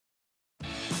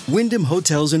Wyndham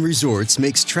Hotels and Resorts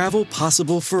makes travel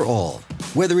possible for all.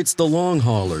 Whether it's the long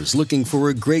haulers looking for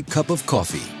a great cup of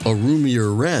coffee, a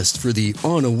roomier rest for the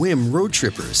on-a-whim road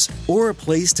trippers, or a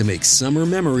place to make summer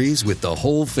memories with the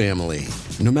whole family.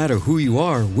 No matter who you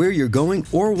are, where you're going,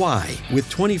 or why, with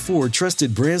 24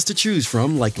 trusted brands to choose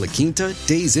from like La Quinta,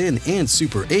 Days Inn, and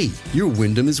Super 8, your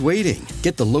Wyndham is waiting.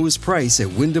 Get the lowest price at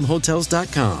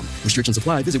WyndhamHotels.com. Restrictions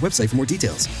apply. Visit website for more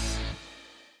details.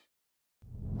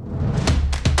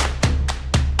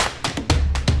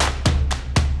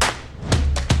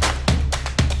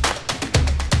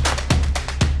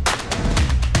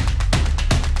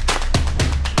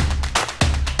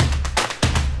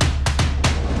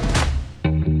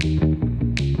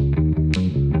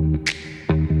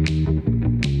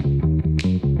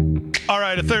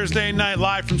 A Thursday night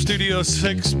live from Studio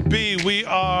 6B. We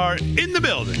are in the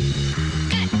building.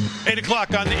 8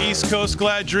 o'clock on the East Coast.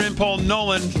 Glad you're in. Paul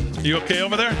Nolan, you okay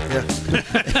over there?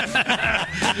 Yeah.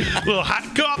 Little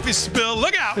hot coffee spill.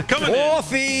 Look out. Coming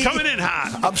in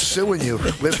hot. I'm suing you.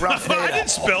 With Ralph Nader. I didn't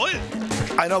spill it.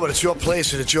 I know, but it's your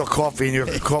place and it's your coffee, and your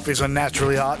coffee's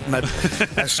unnaturally hot, and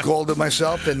I scolded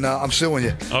myself, and I'm suing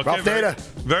you. Okay, Ralph Nader.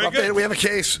 Very Ralph good. Nader, we have a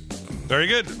case. Very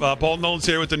good. Paul Nolan's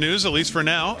here with the news, at least for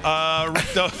now.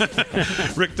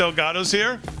 Rick Delgado's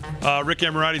here. Rick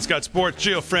Emirati's got sports.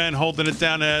 Gio Fran holding it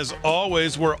down as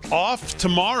always. We're off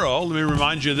tomorrow. Let me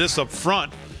remind you of this up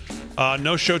front.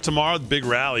 No show tomorrow. Big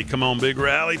rally. Come on, big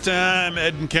rally time.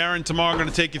 Ed and Karen tomorrow are going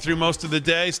to take you through most of the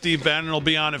day. Steve Bannon will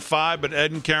be on at 5, but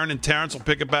Ed and Karen and Terrence will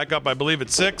pick it back up, I believe, at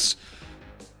 6.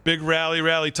 Big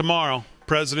rally tomorrow.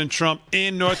 President Trump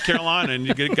in North Carolina, and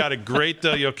you got a great.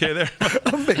 You okay there?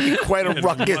 I'm making quite a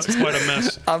ruckus. Quite a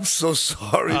mess. I'm so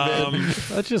sorry, man.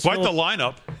 Quite the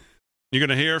lineup. You're going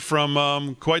to hear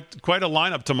from quite a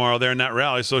lineup tomorrow there in that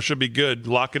rally, so it should be good.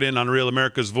 Lock it in on Real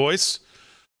America's Voice.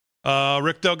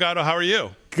 Rick Delgado, how are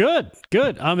you? Good.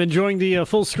 I'm enjoying the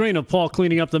full screen of Paul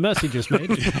cleaning up the mess he just made.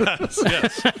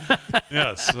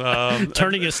 Yes.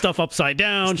 Turning his stuff upside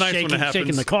down, nice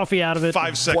shaking the coffee out of it.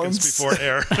 5 seconds before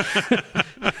air.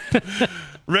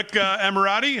 Rick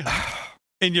Emirati,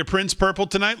 in your Prince purple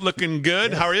tonight, looking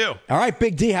good. Yes. How are you? All right,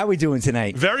 Big D, how are we doing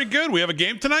tonight? Very good. We have a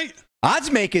game tonight?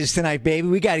 Odds makers tonight, baby.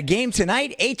 We got a game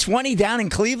tonight, 8:20 down in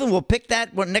Cleveland. We'll pick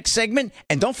that one next segment.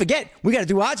 And don't forget, we got to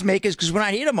do odds makers because we're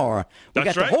not here tomorrow. We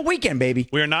got the whole weekend, baby.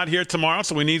 We are not here tomorrow,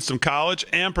 so we need some college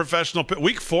and professional.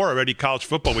 Week 4 already, college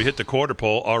football. We hit the quarter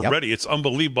pole already. Yep. It's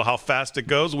unbelievable how fast it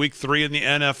goes. Week 3 in the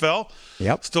NFL.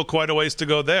 Yep. Still quite a ways to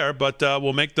go there, but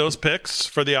we'll make those picks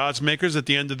for the odds makers at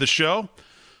the end of the show.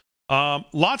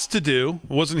 Lots to do.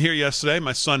 I wasn't here yesterday.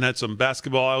 My son had some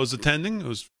basketball I was attending. It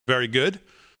was very good.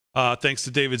 Thanks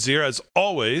to David Zier, as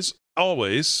always,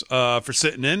 for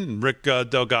sitting in. And Rick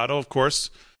Delgado, of course,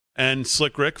 and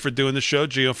Slick Rick for doing the show.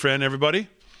 Gio Fran, everybody.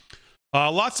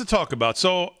 Lots to talk about.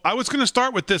 So I was going to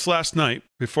start with this last night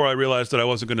before I realized that I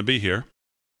wasn't going to be here.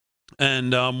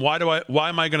 And why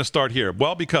am I going to start here?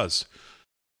 Well, because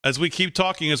as we keep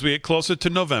talking, as we get closer to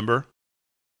November,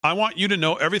 I want you to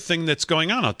know everything that's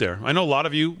going on out there. I know a lot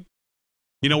of you,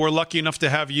 we're lucky enough to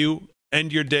have you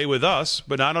end your day with us,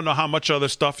 but I don't know how much other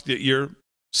stuff that you're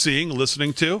seeing,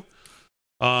 listening to.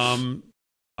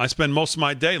 I spend most of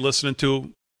my day listening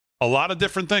to a lot of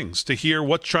different things to hear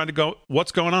what's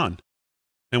going on.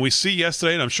 And we see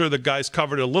yesterday, and I'm sure the guys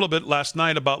covered it a little bit last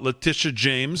night about Letitia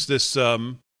James, this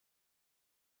in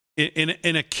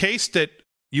a case that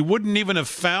you wouldn't even have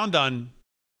found on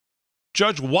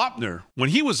Judge Wapner when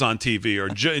he was on TV, or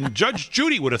and Judge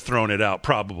Judy would have thrown it out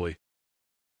probably.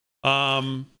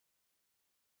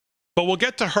 But we'll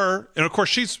get to her. And, of course,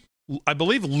 she's, I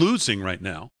believe, losing right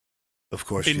now. Of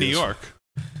course in New York.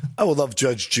 I would love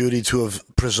Judge Judy to have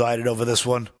presided over this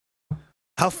one.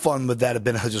 How fun would that have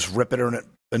been to just rip it or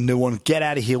a new one? Get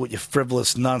out of here with your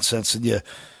frivolous nonsense and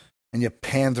your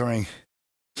pandering.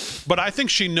 But I think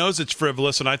she knows it's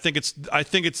frivolous, and I think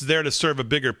it's there to serve a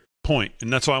bigger point.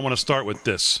 And that's why I want to start with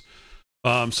this.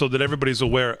 So that everybody's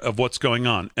aware of what's going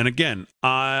on. And, again,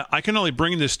 I can only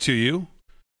bring this to you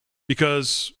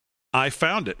because I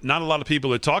found it. Not a lot of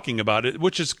people are talking about it,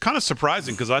 which is kind of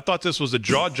surprising because I thought this was a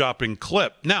jaw-dropping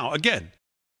clip. Now, again,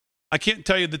 I can't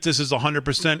tell you that this is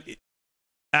 100%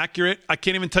 accurate. I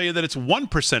can't even tell you that it's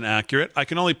 1% accurate. I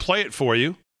can only play it for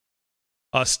you.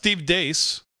 Steve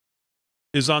Deace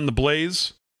is on The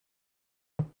Blaze,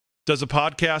 does a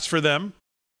podcast for them.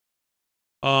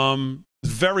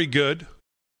 Very good,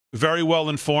 very well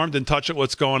informed, in touch with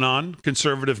what's going on.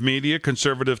 Conservative media,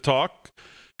 conservative talk.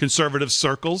 Conservative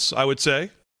circles, I would say.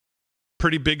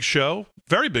 Pretty big show.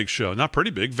 Very big show. Not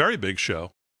pretty big, very big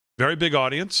show. Very big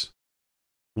audience.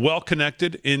 Well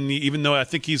connected even though I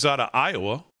think he's out of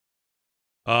Iowa.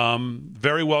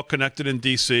 very well connected in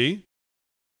D.C.,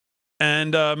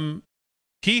 and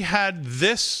he had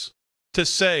this to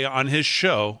say on his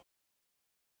show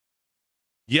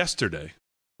yesterday.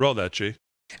 Roll that, G.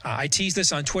 I teased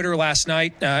this on Twitter last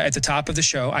night at the top of the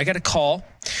show. I got a call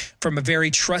from a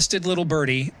very trusted little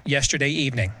birdie yesterday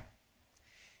evening.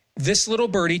 This little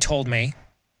birdie told me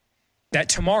that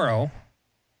tomorrow,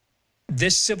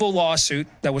 this civil lawsuit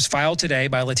that was filed today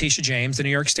by Letitia James, the New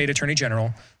York State Attorney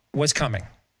General, was coming.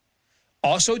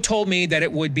 Also told me that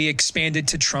it would be expanded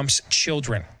to Trump's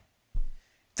children.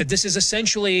 That this is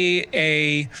essentially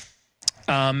this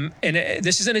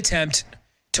is an attempt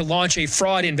to launch a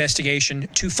fraud investigation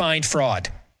to find fraud.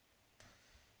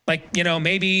 Like,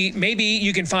 maybe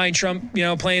you can find Trump,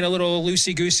 playing a little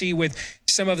loosey-goosey with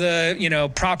some of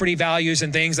the, property values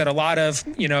and things that a lot of,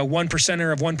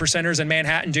 1% of 1%ers in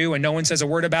Manhattan do and no one says a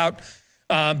word about.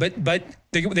 But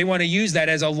they want to use that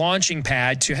as a launching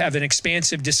pad to have an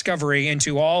expansive discovery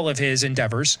into all of his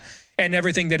endeavors and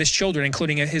everything that his children,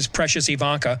 including his precious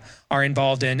Ivanka, are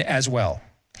involved in as well.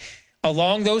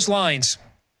 Along those lines,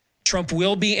 Trump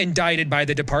will be indicted by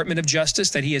the Department of Justice,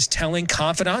 that he is telling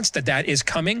confidants that is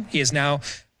coming. He is now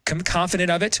confident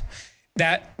of it,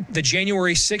 that the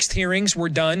January 6th hearings were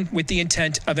done with the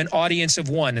intent of an audience of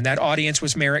one, and that audience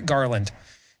was Merrick Garland,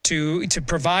 to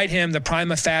provide him the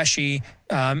prima facie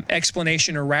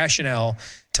explanation or rationale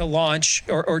to launch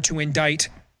or to indict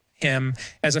him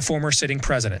as a former sitting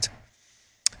president.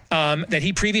 That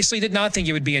he previously did not think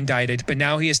he would be indicted, but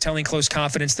now he is telling close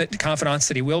confidants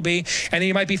that he will be, and that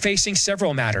he might be facing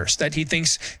several matters, that he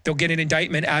thinks they'll get an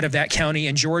indictment out of that county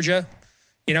in Georgia.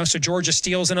 So Georgia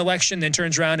steals an election, then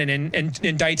turns around and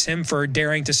indicts him for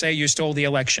daring to say you stole the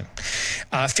election.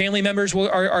 Family members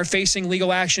are facing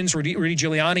legal actions. Rudy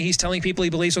Giuliani, he's telling people he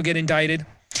believes will get indicted.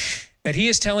 That he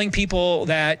is telling people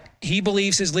that he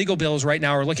believes his legal bills right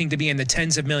now are looking to be in the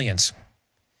tens of millions.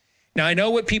 Now, I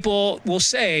know what people will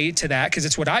say to that, because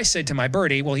it's what I said to my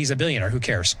birdie. Well, he's a billionaire. Who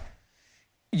cares?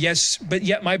 Yes, but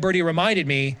yet my birdie reminded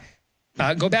me,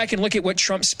 go back and look at what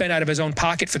Trump spent out of his own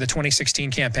pocket for the 2016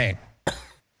 campaign,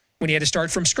 when he had to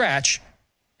start from scratch,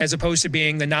 as opposed to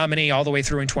being the nominee all the way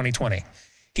through in 2020.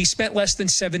 He spent less than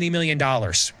 $70 million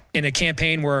in a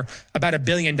campaign where about $1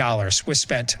 billion was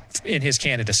spent in his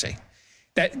candidacy.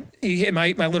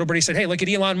 My little birdie said, hey, look at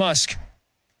Elon Musk.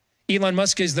 Elon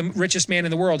Musk is the richest man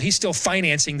in the world. He's still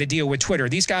financing the deal with Twitter.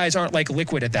 These guys aren't like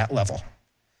liquid at that level.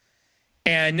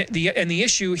 And the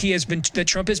issue that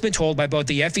Trump has been told by both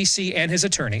the FEC and his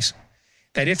attorneys,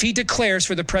 that if he declares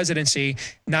for the presidency,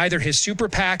 neither his super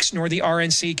PACs nor the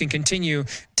RNC can continue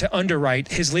to underwrite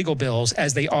his legal bills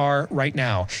as they are right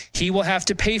now. He will have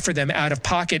to pay for them out of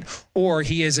pocket, or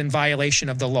he is in violation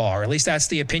of the law, or at least that's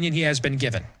the opinion he has been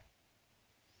given.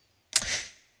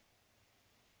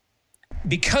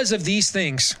 Because of these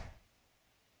things,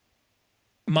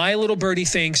 my little birdie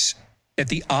thinks that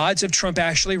the odds of Trump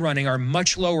actually running are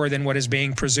much lower than what is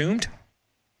being presumed.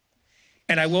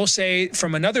 And I will say,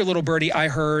 from another little birdie, I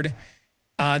heard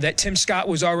that Tim Scott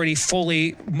was already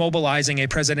fully mobilizing a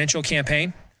presidential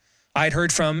campaign. I'd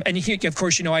heard from, and of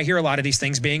course, I hear a lot of these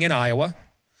things being in Iowa,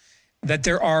 that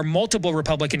there are multiple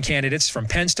Republican candidates, from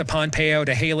Pence to Pompeo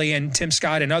to Haley and Tim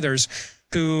Scott and others,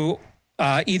 who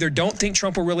either don't think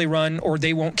Trump will really run, or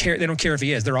they won't care. They don't care if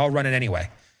he is. They're all running anyway.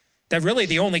 That really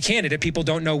the only candidate people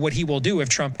don't know what he will do if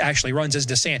Trump actually runs is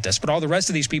DeSantis. But all the rest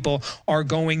of these people are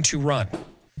going to run.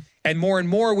 And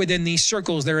more within these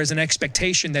circles, there is an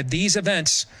expectation that these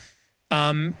events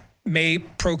may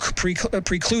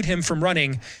preclude him from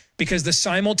running, because the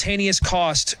simultaneous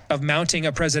cost of mounting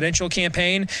a presidential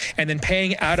campaign and then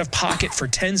paying out of pocket for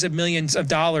tens of millions of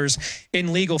dollars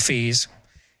in legal fees.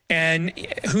 And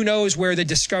who knows where the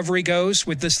discovery goes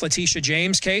with this Letitia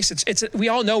James case. We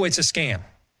all know it's a scam.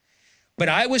 But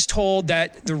I was told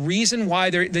that the reason why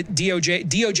the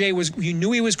DOJ was, you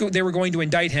knew they were going to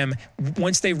indict him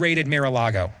once they raided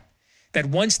Mar-a-Lago. That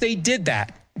once they did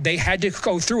that, they had to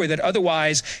go through it. That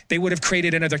otherwise they would have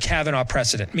created another Kavanaugh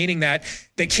precedent, meaning that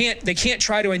they can't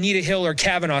try to Anita Hill or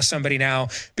Kavanaugh somebody now,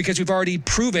 because we've already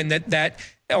proven that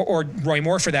or Roy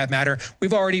Moore for that matter,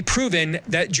 we've already proven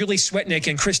that Julie Swetnick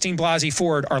and Christine Blasey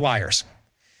Ford are liars.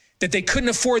 That they couldn't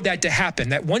afford that to happen.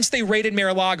 That once they raided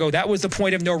Mar-a-Lago, that was the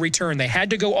point of no return. They had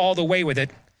to go all the way with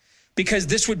it, because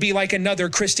this would be like another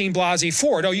Christine Blasey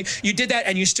Ford. Oh, you did that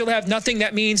and you still have nothing?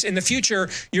 That means in the future,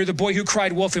 you're the boy who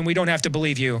cried wolf and we don't have to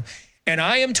believe you. And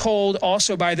I am told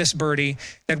also by this birdie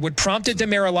that what prompted the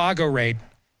Mar-a-Lago raid,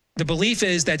 the belief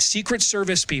is that Secret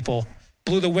Service people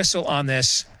blew the whistle on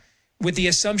this, with the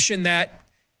assumption that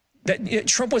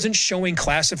Trump wasn't showing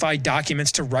classified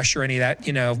documents to Russia or any of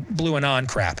that, blue and on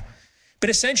crap. But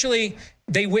essentially,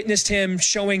 they witnessed him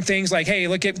showing things like, hey,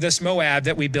 look at this Moab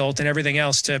that we built and everything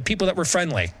else to people that were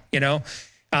friendly, that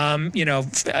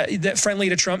friendly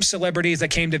to Trump celebrities that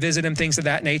came to visit him, things of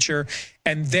that nature.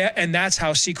 And that's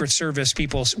how Secret Service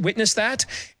people witnessed that.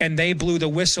 And they blew the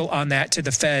whistle on that to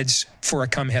the feds for a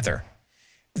come hither.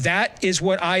 That is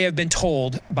what I have been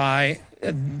told by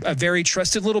a very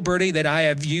trusted little birdie that I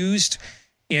have used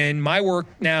in my work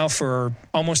now for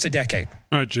almost a decade.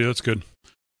 All right, G, that's good.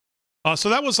 So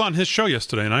that was on his show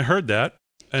yesterday, and I heard that.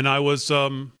 And I was,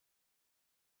 when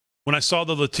I saw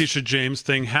the Letitia James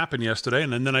thing happen yesterday,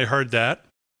 and then I heard that.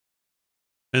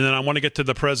 And then I want to get to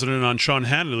the president on Sean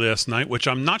Hannity last night, which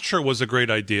I'm not sure was a great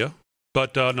idea.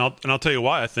 But, and I'll tell you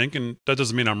why I think, and that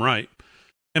doesn't mean I'm right.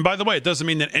 And by the way, it doesn't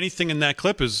mean that anything in that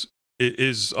clip is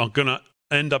going to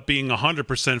end up being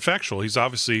 100% factual. He's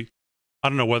obviously, I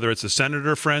don't know whether it's a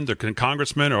senator friend or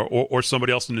congressman or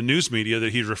somebody else in the news media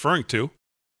that he's referring to.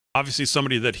 Obviously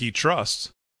somebody that he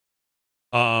trusts.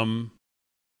 What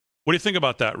do you think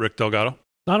about that, Rick Delgado?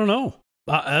 I don't know.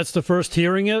 That's the first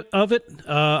hearing of it.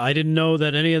 I didn't know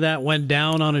that any of that went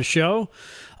down on a show.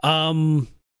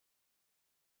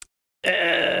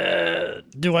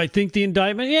 Do I think the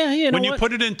indictment? Yeah, when you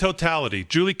put it in totality,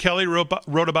 Julie Kelly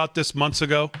wrote about this months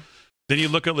ago. Then you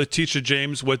look at Letitia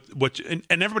James, and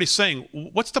everybody's saying,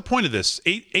 what's the point of this?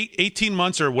 18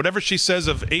 months or whatever she says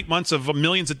of 8 months of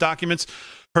millions of documents.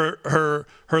 Her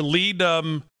lead,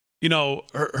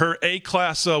 her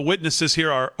A-class witnesses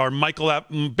here are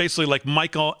basically like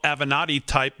Michael Avenatti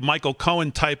type, Michael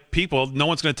Cohen type people. No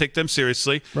one's going to take them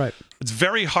seriously. Right. It's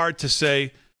very hard to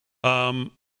say,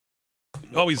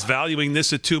 he's valuing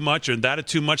this at too much or that at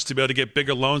too much to be able to get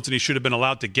bigger loans than he should have been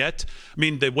allowed to get. I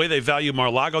mean, the way they value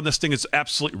Mar-a-Lago on this thing is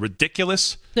absolutely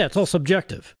ridiculous. Yeah, it's all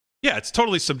subjective. Yeah, it's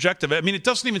totally subjective. I mean, it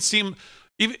doesn't even seem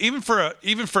even for a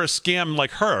scam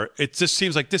like her, it just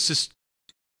seems like this is.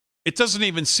 It doesn't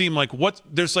even seem like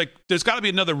there's got to be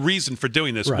another reason for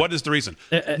doing this. Right. What is the reason?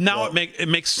 It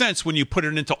makes sense when you put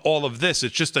it into all of this.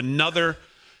 It's just another,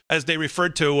 as they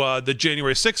referred to the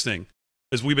January 6th thing.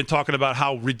 As we've been talking about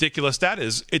how ridiculous that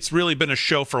is, it's really been a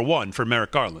show for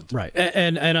Merrick Garland. Right.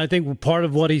 And I think part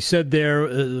of what he said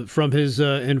there from his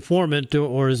informant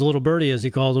or his little birdie, as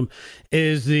he calls him,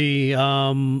 is the,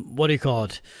 what do you call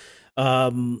it?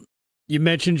 You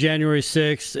mentioned January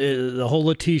 6th, the whole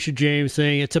Letitia James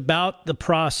thing. It's about the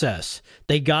process.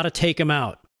 They got to take him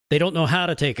out. They don't know how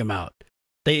to take him out.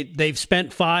 They've spent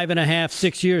 5.5,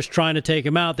 6 years trying to take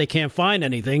him out. They can't find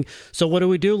anything. So what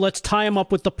do? Let's tie him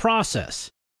up with the process.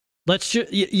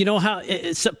 You know how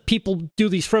people do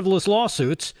these frivolous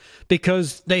lawsuits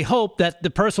because they hope that the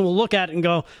person will look at it and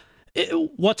go,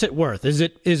 what's it worth? Is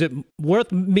it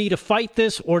worth me to fight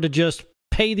this or to just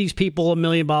pay these people $1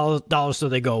 million so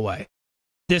they go away?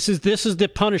 This is the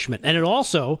punishment. And it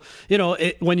also,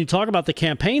 when you talk about the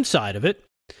campaign side of it,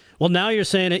 well, now you're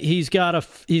saying that he's got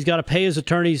to pay his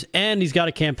attorneys and he's got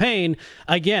a campaign.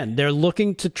 Again, they're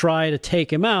looking to try to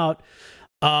take him out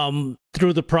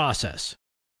through the process.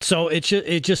 So it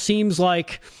just seems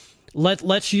like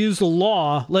let's use the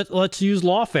law. Let's use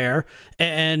lawfare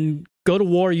and go to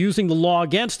war using the law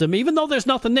against him, even though there's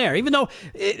nothing there. Even though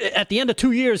at the end of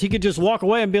 2 years he could just walk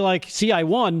away and be like, "See, I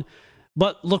won,"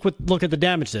 but look at the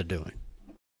damage they're doing.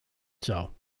 So.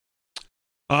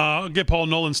 I'll get Paul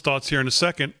Nolan's thoughts here in a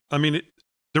second. I mean,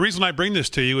 the reason I bring this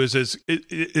to you is it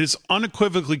is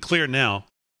unequivocally clear now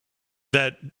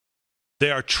that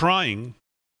they are trying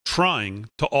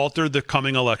to alter the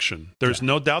coming election. There's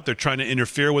no doubt they're trying to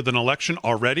interfere with an election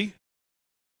already.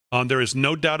 There is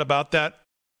no doubt about that.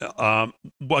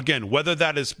 Again, whether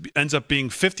that ends up being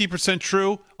 50%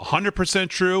 true, 100%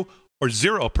 true, or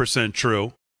 0%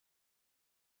 true,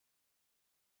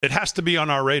 it has to be on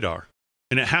our radar.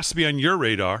 And it has to be on your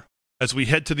radar as we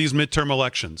head to these midterm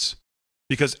elections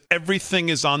because everything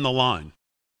is on the line.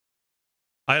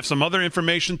 I have some other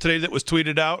information today that was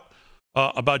tweeted out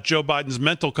about Joe Biden's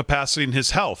mental capacity and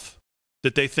his health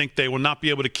that they think they will not be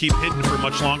able to keep hidden for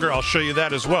much longer. I'll show you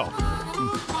that as well.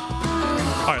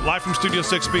 All right, live from Studio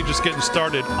 6B, just getting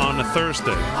started on a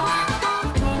Thursday.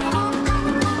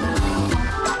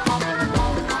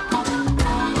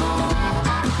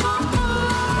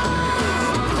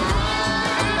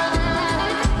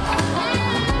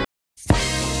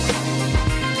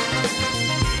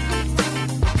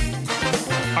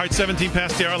 All right, 17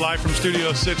 past the hour, live from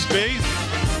Studio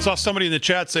 6B. Saw somebody in the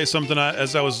chat say something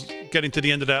as I was getting to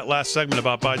the end of that last segment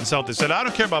about Biden's health. They said, I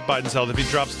don't care about Biden's health if he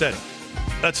drops dead.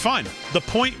 That's fine. The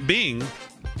point being,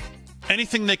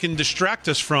 anything they can distract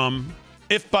us from,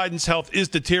 if Biden's health is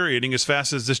deteriorating as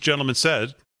fast as this gentleman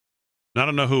said, and I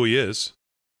don't know who he is,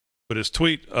 but his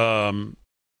tweet about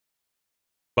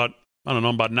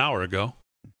an hour ago,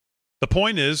 The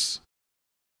point is,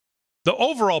 the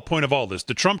overall point of all this,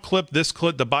 the Trump clip, this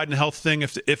clip, the Biden health thing,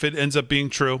 if it ends up being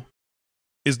true,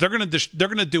 is they're going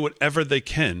to do whatever they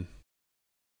can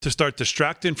to start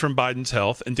distracting from Biden's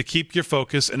health and to keep your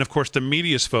focus, and of course the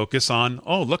media's focus on,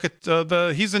 oh, look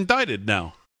at he's indicted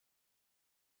now.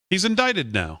 He's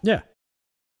indicted now. Yeah.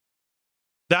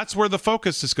 That's where the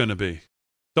focus is going to be.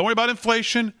 Don't worry about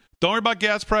inflation. Don't worry about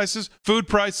gas prices, food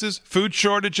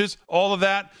shortages, all of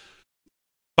that.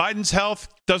 Biden's health,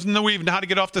 doesn't know even how to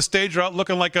get off the stage without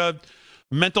looking like a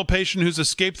mental patient who's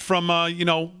escaped from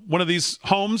one of these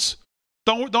homes.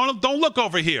 Don't look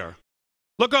over here.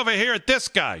 Look over here at this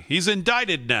guy. He's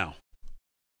indicted now.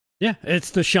 Yeah,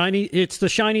 it's the shiny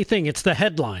thing. It's the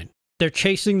headline. They're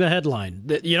chasing the headline.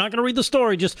 You're not going to read the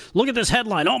story. Just look at this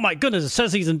headline. Oh, my goodness, it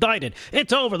says he's indicted.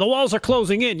 It's over. The walls are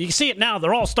closing in. You can see it now.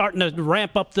 They're all starting to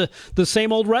ramp up the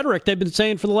same old rhetoric they've been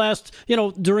saying for the last,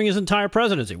 during his entire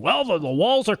presidency. Well, the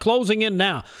walls are closing in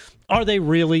now. Are they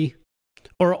really?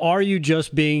 Or are you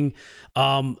just being,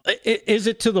 is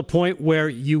it to the point where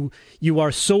you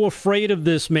are so afraid of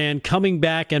this man coming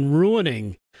back and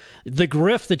ruining the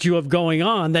grift that you have going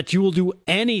on that you will do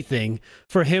anything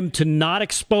for him to not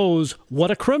expose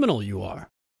what a criminal you are?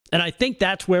 And I think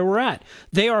that's where we're at.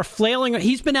 They are flailing.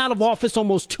 He's been out of office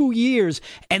almost 2 years,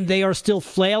 and they are still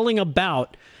flailing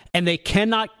about, and they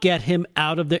cannot get him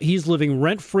out of there. He's living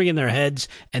rent-free in their heads,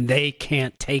 and they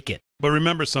can't take it. But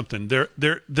remember something.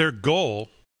 Their goal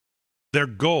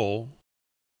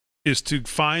is to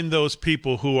find those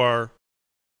people who are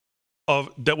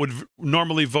that would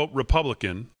normally vote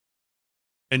Republican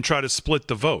and try to split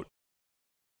the vote.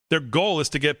 Their goal is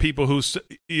to get people who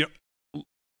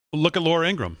look at Laura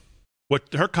Ingraham,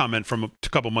 what her comment from a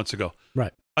couple months ago.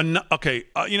 Right. Okay.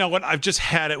 You know what? I've just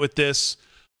had it with this.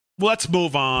 Let's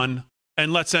move on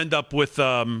and let's end up with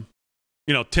Tim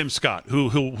Scott,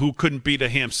 who couldn't beat a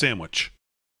ham sandwich,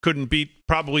 couldn't beat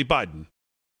probably Biden.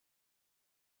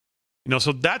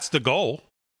 So that's the goal.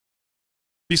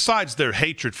 Besides their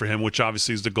hatred for him, which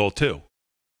obviously is the goal too.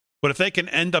 But if they can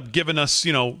end up giving us,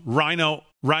 Rhino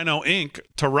Inc.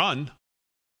 to run,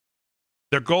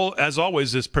 their goal, as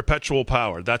always, is perpetual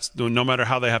power. That's no matter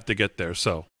how they have to get there.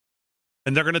 So,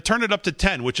 and they're going to turn it up to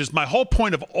 10, which is my whole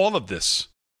point of all of this.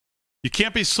 You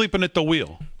can't be sleeping at the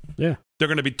wheel. Yeah. They're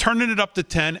going to be turning it up to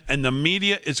 10, and the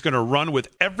media is going to run with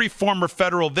every former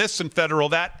federal this and federal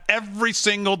that every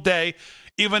single day.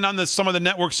 Even on some of the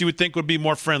networks you would think would be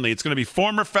more friendly. It's going to be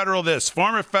former federal this,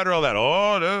 former federal that.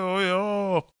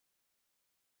 Oh.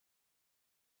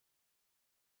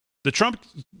 The Trump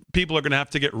people are going to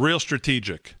have to get real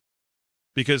strategic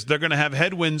because they're going to have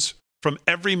headwinds from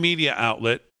every media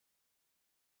outlet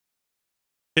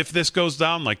if this goes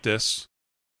down like this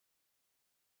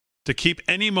to keep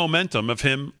any momentum of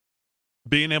him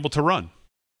being able to run.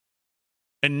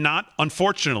 And not,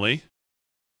 unfortunately,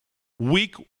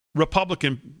 weak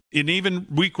Republican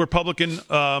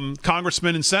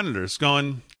congressmen and senators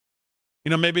going,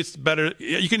 maybe it's better.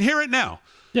 You can hear it now.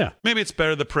 Yeah. Maybe it's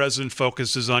better the president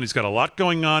focuses on. He's got a lot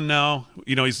going on now.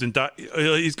 He's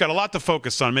got a lot to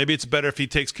focus on. Maybe it's better if he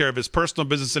takes care of his personal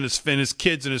business and his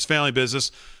kids and his family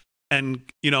business and,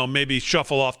 maybe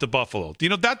shuffle off to Buffalo.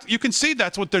 That you can see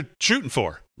that's what they're shooting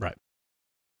for. Right.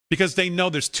 Because they know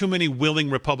there's too many willing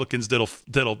Republicans that'll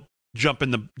jump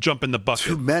in the bucket.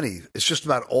 Too many. It's just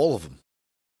about all of them.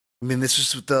 I mean, this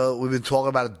is we've been talking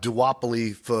about a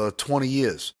duopoly for 20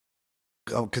 years.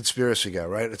 I'm a conspiracy guy,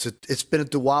 right? It's been a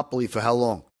duopoly for how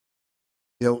long?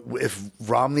 If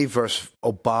Romney versus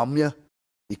Obama,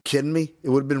 you kidding me? It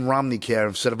would have been Romney care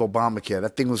instead of Obamacare.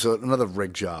 That thing was another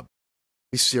rig job.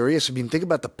 Be serious? I mean, think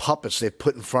about the puppets they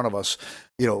put in front of us.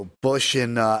 Bush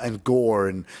and Gore,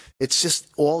 and it's just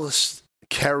all this.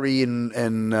 Kerry and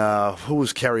who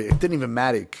was Kerry? It didn't even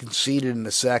matter. He conceded in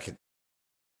a second.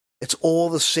 It's all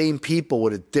the same people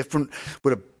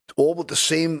all with the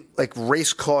same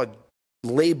race card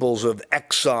labels of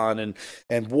Exxon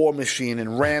and War Machine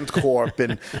and Rand Corp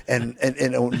and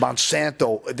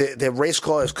Monsanto. Their race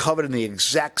card is covered in the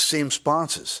exact same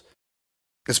sponsors.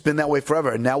 It's been that way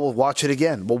forever, and now we'll watch it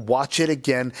again.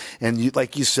 And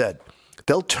like you said,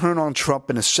 they'll turn on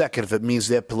Trump in a second if it means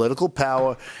their political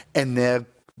power and they're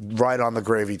right on the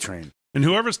gravy train. And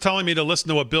whoever's telling me to listen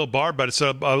to what Bill Barr said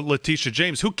about Letitia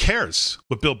James, who cares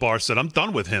what Bill Barr said? I'm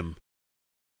done with him.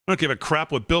 I don't give a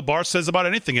crap what Bill Barr says about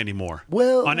anything anymore.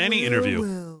 On any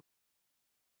interview.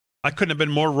 I couldn't have been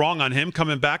more wrong on him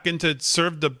coming back in to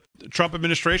serve the Trump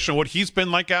administration, what he's been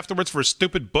like afterwards for a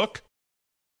stupid book.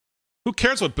 Who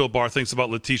cares what Bill Barr thinks about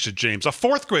Letitia James? A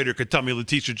fourth grader could tell me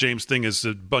Letitia James' thing is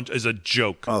a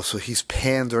joke. Oh, so he's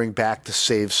pandering back to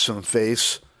save some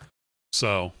face.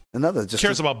 So Another just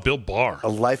cares about Bill Barr. A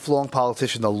lifelong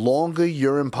politician. The longer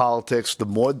you're in politics, the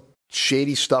more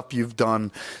shady stuff you've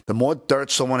done, the more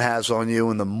dirt someone has on you,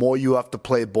 and the more you have to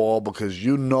play ball because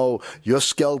you know your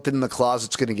skeleton in the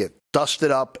closet's going to get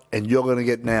dusted up and you're going to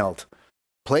get nailed.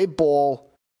 Play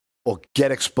ball or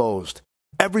get exposed.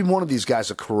 Every one of these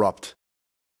guys are corrupt.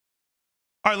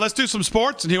 All right, let's do some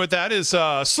sports. And here with that is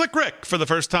Slick Rick for the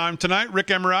first time tonight. Rick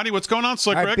Emirati, what's going on,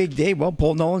 Slick Rick? All right, Big D. Well,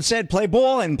 Paul Nolan said play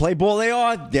ball, and play ball they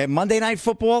are. They're Monday Night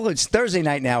Football. It's Thursday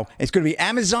night now. It's going to be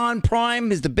Amazon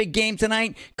Prime is the big game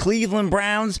tonight. Cleveland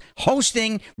Browns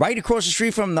hosting right across the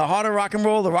street from the Heart of Rock and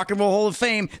Roll, the Rock and Roll Hall of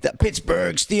Fame, the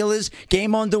Pittsburgh Steelers.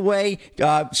 Game underway.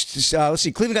 Let's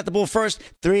see. Cleveland got the ball first.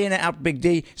 3-and-out, Big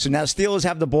D. So now Steelers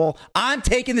have the ball. I'm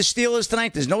taking the Steelers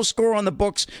tonight. There's no score on the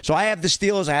books, so I have the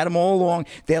Steelers. I had them all along.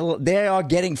 They are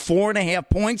getting 4.5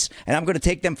 points, and I'm going to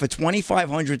take them for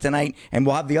 2,500 tonight, and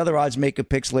we'll have the other odds maker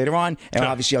picks later on, and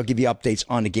obviously I'll give you updates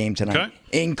on the game tonight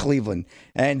in Cleveland.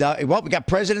 And, we got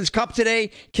President's Cup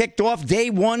today, kicked off day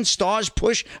one. Stars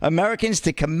push Americans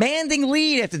to commanding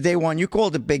lead after day one. You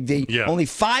called it, Big D. Yeah. Only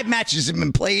 5 matches have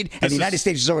been played, and the United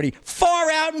States is already far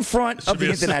out in front of the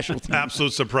international team.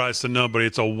 Absolute surprise to nobody.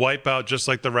 It's a wipeout, just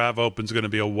like the RAV Open's going to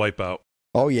be a wipeout.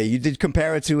 Oh, yeah. You did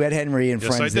compare it to Ed Henry and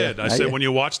friends. Yes, I did. I said when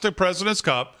you watch the President's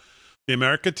Cup, the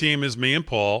America team is me and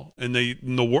Paul, and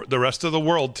the rest of the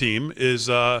world team is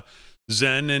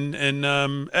Zen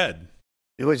and Ed.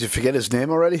 Did you forget his name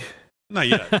already? Not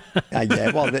yet. Not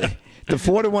yet. Well, the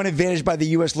 4-1 advantage by the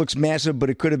U.S. looks massive, but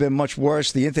it could have been much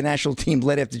worse. The international team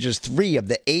led after just 3 of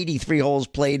the 83 holes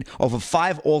played over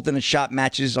 5 alternate shot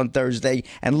matches on Thursday.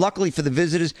 And luckily for the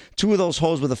visitors, 2 of those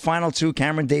holes were the final 2.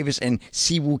 Cameron Davis and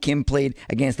Siwoo Kim played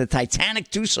against the Titanic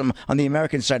twosome on the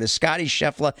American side of Scotty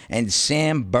Scheffler and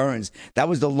Sam Burns. That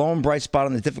was the lone bright spot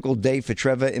on the difficult day for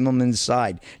Trevor Immelman's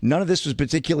side. None of this was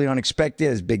particularly unexpected,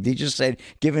 as Big D just said.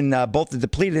 Given both the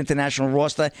depleted international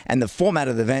roster and the format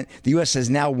of the event, the U.S. has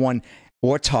now won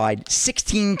or tied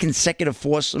 16 consecutive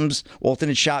foursomes,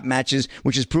 alternate shot matches,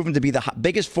 which has proven to be the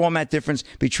biggest format difference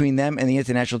between them and the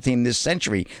international team this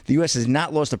century. The U.S. has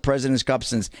not lost a President's Cup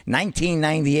since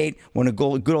 1998 when a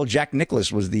good old Jack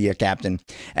Nicklaus was the captain.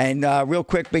 And real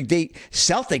quick, Big D,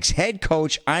 Celtics head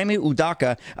coach Ime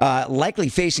Udoka likely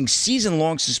facing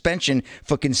season-long suspension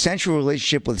for consensual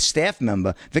relationship with staff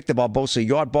member Victor Barbosa.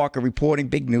 Yard Barker reporting,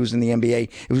 big news in the NBA.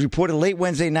 It was reported late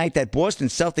Wednesday night that Boston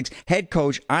Celtics head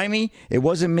coach Ime, it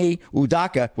wasn't me,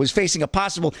 Udoka, was facing a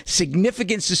possible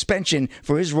significant suspension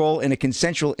for his role in a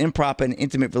consensual, improper, and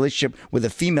intimate relationship with a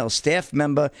female staff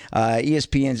member.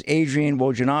 ESPN's Adrian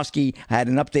Wojnarowski had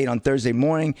an update on Thursday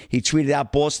morning. He tweeted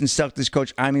out Boston Celtics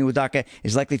coach Ime Udoka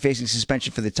is likely facing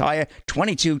suspension for the entire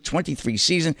 22-23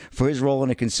 season for his role in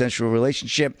a consensual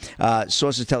relationship.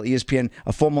 Sources tell ESPN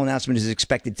a formal announcement is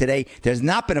expected today. There's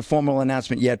not been a formal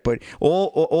announcement yet, but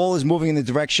all is moving in the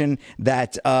direction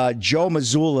that Joe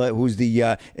Mazzulla, who's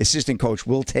the assistant coach,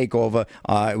 will take over.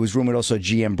 It was rumored also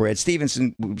GM Brad Stevens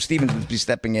would be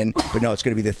stepping in, but no, it's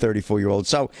going to be the 34-year-old.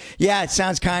 So, yeah, it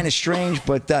sounds kind of strange,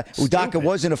 but Udoka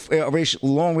was in a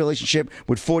long relationship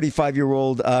with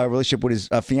 45-year-old relationship with his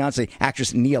fiancée,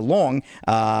 actress Nia Long.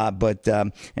 But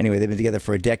anyway, they've been together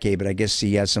for a decade, but I guess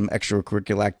he has some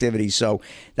extracurricular activities. So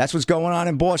that's what's going on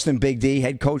in Boston, Big D.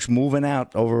 Head coach moving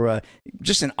out over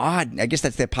just an odd, I guess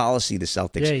that's their policy, the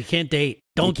Celtics. Yeah, you can't date.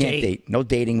 You can't date. No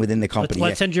dating within the company.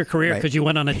 Let's end your career because you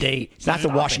went on a date. It's not the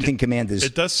Washington Commanders.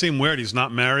 It does seem weird. He's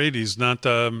not married. He's not.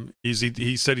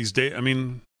 He said he's dating. I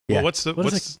mean, well, what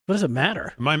does it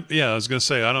matter? I was going to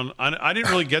say I didn't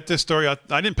really get this story. I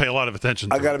didn't pay a lot of attention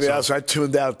to I got to be honest. I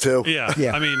tuned out too. Yeah.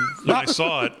 I mean, when I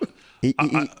saw it.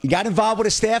 He got involved with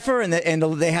a staffer, and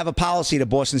they have a policy, the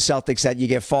Boston Celtics, that you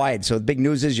get fired. So the big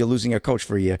news is you're losing a coach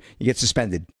for a year. You get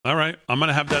suspended. All right. I'm going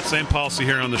to have that same policy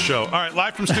here on the show. All right.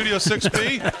 Live from Studio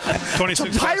 6B,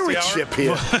 26 pirate ship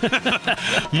here.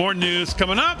 More news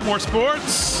coming up. More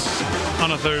sports on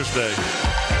a Thursday.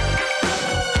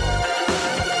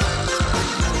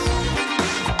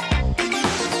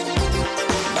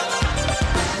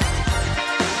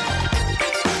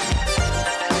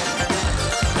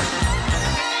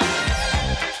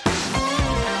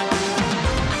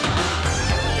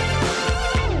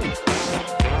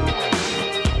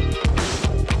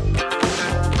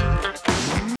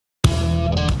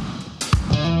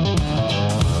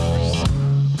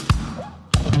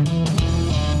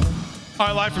 All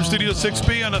right, live from Studio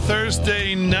 6B on a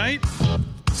Thursday night.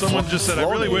 Someone just said, I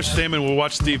really wish Damon would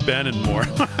watch Steve Bannon more.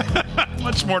 How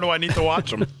much more do I need to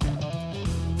watch him?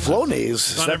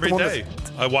 Flonase. Not every day.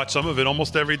 I watch some of it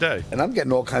almost every day. And I'm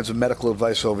getting all kinds of medical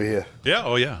advice over here. Yeah,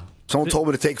 oh yeah. Someone told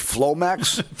me to take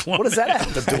Flomax. What does that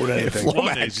have to do with anything?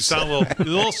 Flonase. You sound a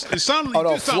little. You sound. Oh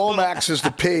no, you sound a little- Flomax is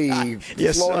the P.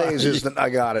 Yes, Flonase is the. I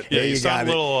got it. Yeah, you you sound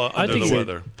got a little under the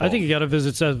weather. I think you got to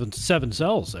visit seven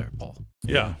cells there, Paul.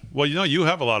 Yeah. Well, you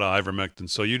have a lot of ivermectin,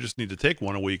 so you just need to take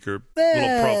one a week or a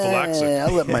little prophylaxis.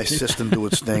 I'll let my system do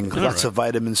its thing. Lots of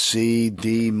vitamin C,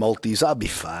 D, multis. I'll be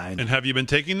fine. And have you been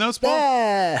taking those, Paul?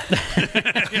 Yeah.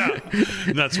 Yeah.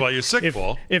 And that's why you're sick,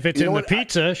 Paul. If it's You know in the what?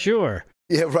 pizza, sure.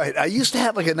 Yeah, right. I used to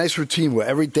have like a nice routine where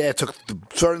every day I took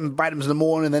certain vitamins in the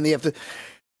morning, and then you have to.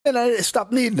 And I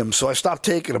stopped needing them, so I stopped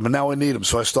taking them, and now I need them,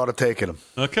 so I started taking them.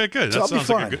 Okay, good. So That I'll be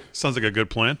fine. sounds like a good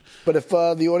plan. But if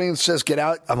the audience says get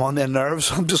out, I'm on their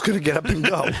nerves. I'm just going to get up and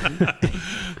go. I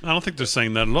don't think they're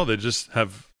saying that at all. They just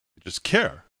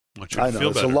care. Want you to I know feel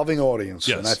it's better. a loving audience,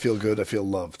 Yes. and I feel good. I feel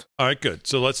loved. All right, good.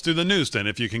 So let's do the news then,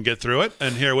 if you can get through it.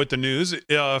 And here with the news,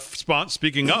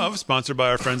 speaking of, sponsored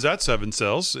by our friends at Seven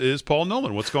Cells, is Paul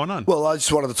Nolan. What's going on? Well, I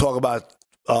just wanted to talk about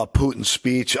Putin's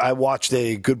speech. I watched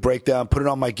a good breakdown, put it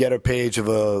on my Getter page of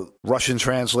a Russian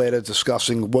translator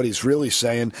discussing what he's really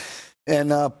saying.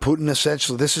 And Putin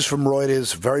essentially, this is from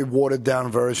Reuters, very watered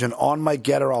down version. On my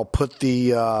Getter, I'll put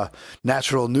the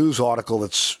Natural News article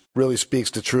that really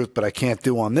speaks the truth, but I can't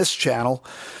do on this channel.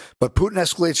 But Putin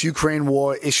escalates Ukraine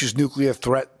war, issues nuclear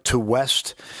threat to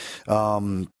West.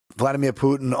 Vladimir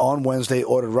Putin on Wednesday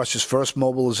ordered Russia's first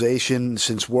mobilization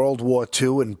since World War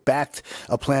II and backed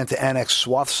a plan to annex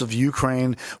swaths of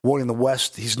Ukraine, warning the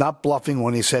West he's not bluffing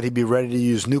when he said he'd be ready to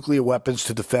use nuclear weapons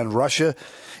to defend Russia.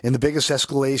 In the biggest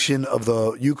escalation of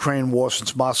the Ukraine war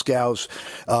since Moscow's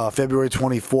February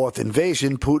 24th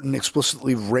invasion, Putin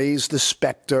explicitly raised the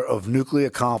specter of nuclear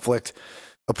conflict,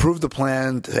 approved the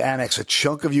plan to annex a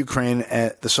chunk of Ukraine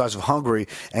the size of Hungary,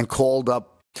 and called up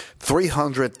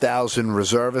 300,000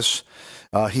 reservists.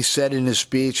 He said in his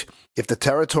speech, if the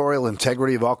territorial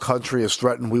integrity of our country is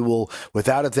threatened, we will,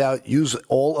 without a doubt, use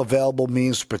all available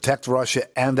means to protect Russia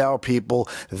and our people.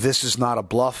 This is not a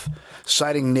bluff.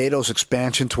 Citing NATO's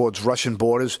expansion towards Russian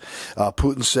borders,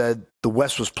 Putin said the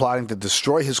West was plotting to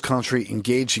destroy his country,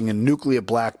 engaging in nuclear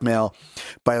blackmail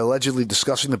by allegedly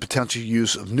discussing the potential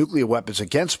use of nuclear weapons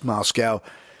against Moscow,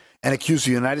 and accused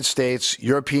the United States,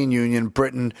 European Union,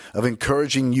 Britain of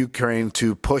encouraging Ukraine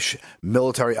to push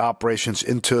military operations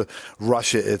into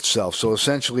Russia itself. So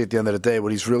essentially, at the end of the day,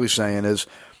 what he's really saying is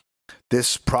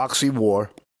this proxy war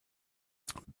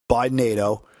by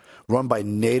NATO, run by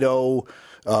NATO,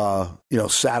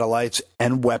 satellites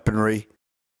and weaponry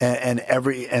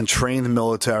and trained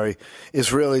military,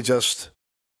 is really just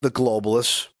the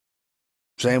globalists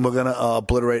saying we're going to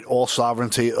obliterate all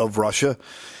sovereignty of Russia.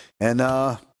 And,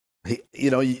 if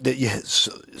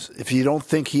you don't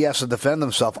think he has to defend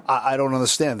himself, I don't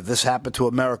understand. If this happened to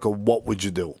America, what would you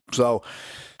do? So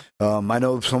I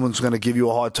know someone's going to give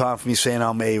you a hard time for me saying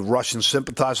I'm a Russian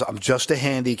sympathizer. I'm just a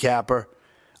handicapper.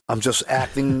 I'm just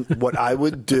acting what I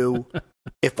would do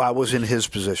if I was in his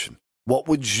position. What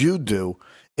would you do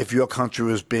if your country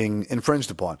was being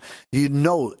infringed upon? You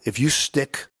know, if you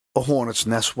stick a hornet's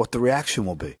nest, what the reaction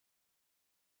will be.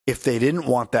 If they didn't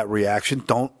want that reaction,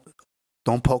 don't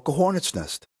poke a hornet's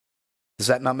nest. Does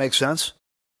that not make sense?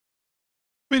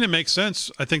 I mean, it makes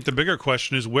sense. I think the bigger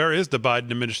question is, where is the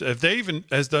Biden administration?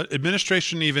 Has the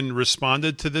administration even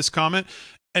responded to this comment?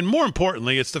 And more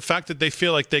importantly, it's the fact that they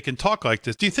feel like they can talk like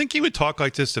this. Do you think he would talk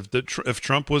like this if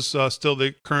Trump was still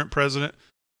the current president?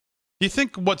 Do you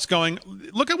think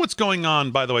look at what's going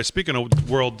on, by the way, speaking of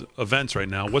world events right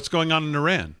now, what's going on in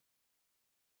Iran?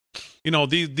 You know,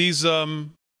 these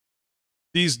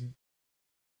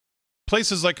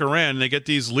places like Iran, they get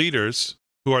these leaders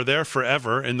who are there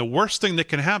forever, and the worst thing that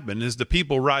can happen is the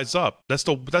people rise up. That's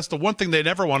the one thing they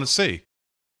never want to see.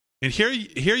 And here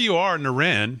you are in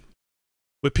Iran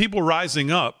with people rising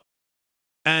up,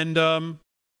 and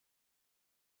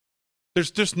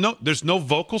there's no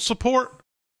vocal support.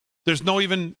 There's no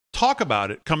even talk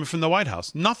about it coming from the White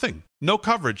House. Nothing. No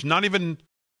coverage. Not even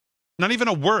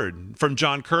a word from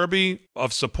John Kirby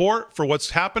of support for what's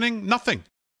happening. Nothing.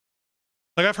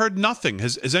 Like, I've heard nothing.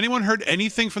 Has anyone heard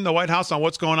anything from the White House on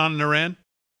what's going on in Iran?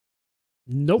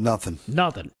 Nope. Nothing.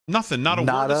 Nothing. Nothing. Not a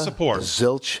word of support.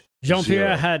 Zilch. Jean-Pierre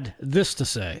zero. had this to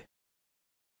say.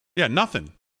 Yeah,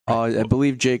 nothing. I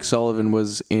believe Jake Sullivan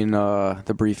was in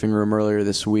the briefing room earlier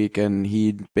this week, and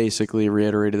he basically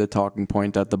reiterated the talking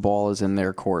point that the ball is in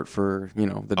their court for, the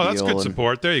deal. Oh, that's good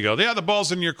support. There you go. Yeah, the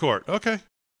ball's in your court. Okay.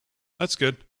 That's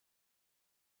good.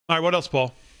 All right, what else,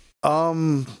 Paul?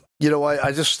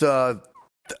 I just, I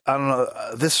don't know.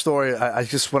 This story, I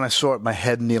just, when I saw it, my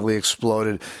head nearly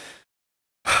exploded.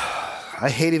 I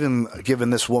hate even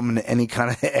giving this woman any kind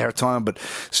of airtime, but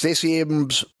Stacey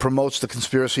Abrams promotes the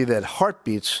conspiracy that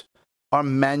heartbeats are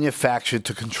manufactured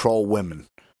to control women.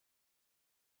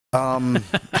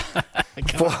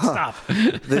 Stop.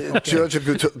 The Georgia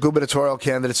gubernatorial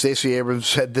candidate Stacey Abrams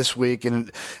said this week in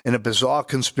a bizarre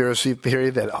conspiracy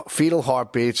theory that fetal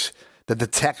heartbeats, the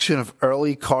detection of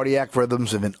early cardiac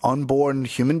rhythms of unborn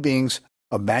human beings,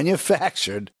 are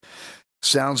manufactured.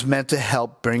 Sounds meant to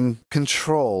help bring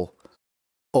control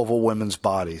over women's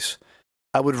bodies.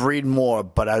 I would read more,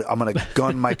 but I'm going to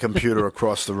gun my computer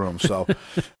across the room. So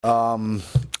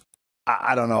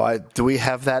I don't know. Do we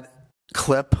have that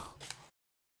clip?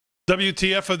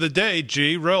 WTF of the day,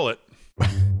 G. Roll it.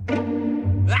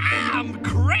 I'm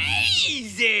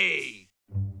crazy!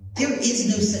 There is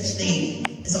no such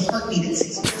thing as a heartbeat at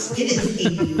 6 months. It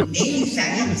is a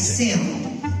manufactured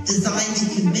sound designed to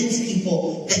convince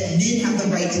people that men have the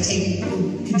right to take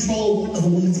control of a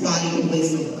woman's body away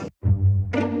from her.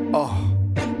 Oh.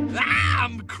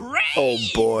 I'm crazy! Oh,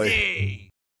 boy.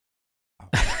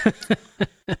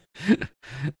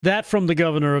 That from the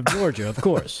governor of Georgia, of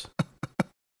course.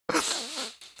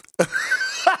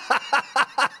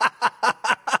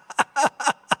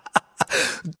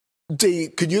 D,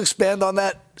 could you expand on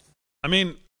that? I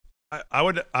mean,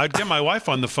 I'd get my wife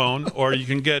on the phone, or you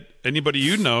can get anybody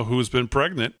you know who's been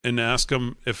pregnant and ask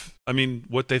them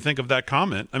what they think of that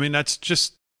comment. I mean, that's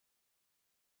just,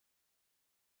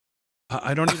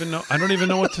 I don't even know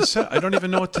what to say. I don't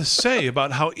even know what to say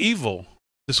about how evil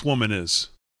this woman is.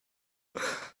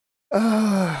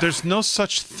 There's no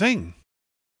such thing.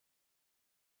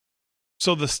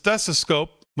 So the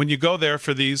stethoscope, when you go there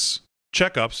for these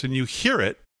checkups and you hear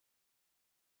it,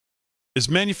 is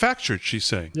manufactured, she's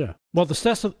saying. Yeah. Well, the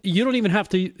stethoscope, you don't even have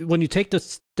to, when you take the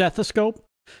stethoscope,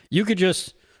 you could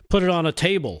just put it on a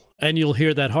table and you'll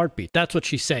hear that heartbeat. That's what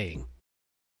she's saying.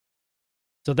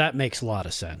 So that makes a lot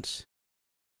of sense.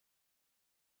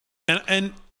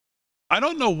 And I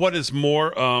don't know what is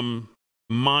more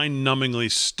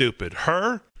mind-numbingly stupid.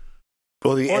 Her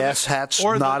or the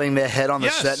asshats nodding their head on the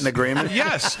set in agreement?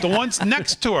 Yes, the ones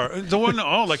next to her. The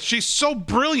one, she's so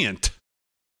brilliant.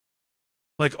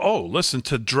 Like, listen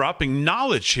to dropping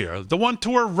knowledge here. The one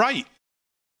to her right.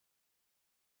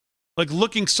 Like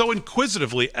looking so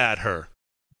inquisitively at her.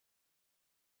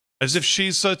 As if she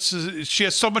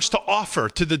has so much to offer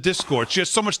to the discourse. She has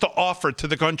so much to offer to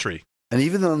the country. And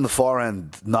even on the far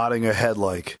end, nodding her head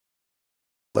like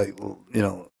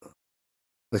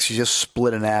she just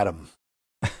split an atom.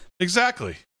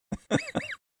 Exactly.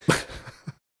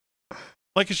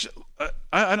 Like,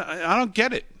 I don't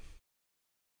get it.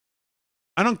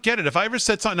 I don't get it. If I ever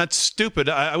said something that's stupid,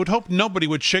 I would hope nobody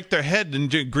would shake their head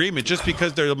in agreement just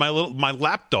because they're my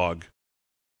lapdog.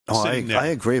 Oh, I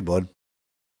agree, bud.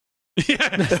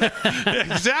 Yeah,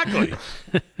 exactly.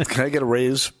 Can I get a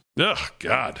raise? Oh,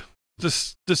 God.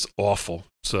 This awful.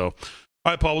 So, all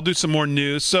right, Paul, we'll do some more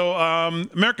news. So,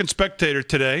 American Spectator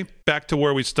today, back to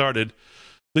where we started.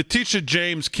 Letitia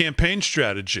James campaign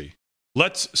strategy.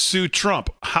 Let's sue Trump.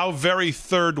 How very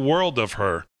third world of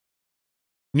her.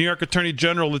 New York Attorney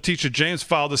General Letitia James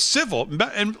filed a civil,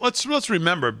 and let's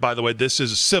remember, by the way, this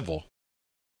is a civil,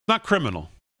 not criminal.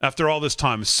 After all this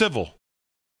time, civil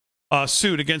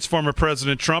suit against former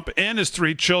President Trump and his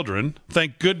 3 children.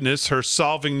 Thank goodness her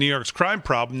solving New York's crime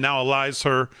problem now allows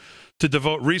her to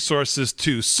devote resources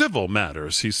to civil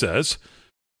matters, he says.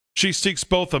 She seeks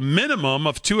both a minimum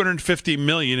of $250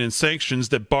 million in sanctions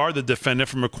that bar the defendant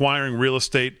from acquiring real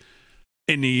estate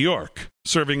in New York,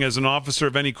 serving as an officer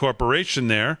of any corporation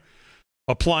there,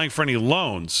 applying for any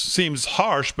loans. Seems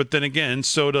harsh, but then again,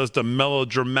 so does the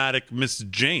melodramatic Miss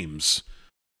James.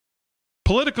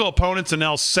 Political opponents in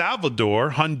El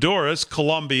Salvador, Honduras,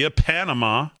 Colombia,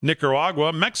 Panama,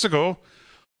 Nicaragua, Mexico,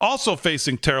 also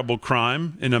facing terrible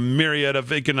crime in a myriad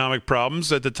of economic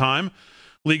problems at the time,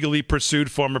 legally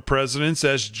pursued former presidents,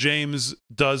 as James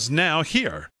does now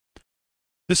here.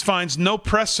 This finds no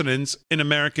precedence in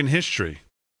American history.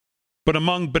 But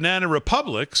among banana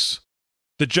republics,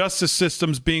 the justice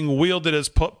system's being wielded as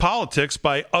politics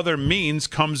by other means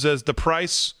comes as the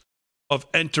price of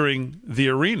entering the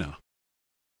arena.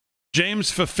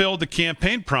 James fulfilled the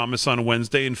campaign promise on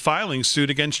Wednesday in filing suit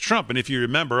against Trump. And if you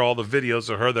remember all the videos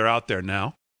of her, they're out there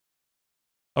now,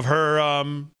 of her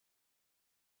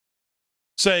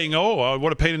saying,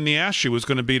 what a pain in the ass she was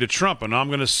going to be to Trump, and I'm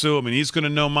going to sue him, and he's going to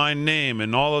know my name,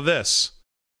 and all of this.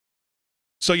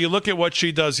 So you look at what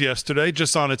she does yesterday,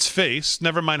 just on its face,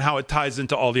 never mind how it ties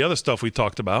into all the other stuff we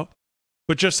talked about,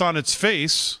 but just on its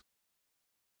face.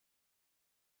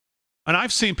 And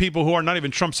I've seen people who are not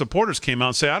even Trump supporters came out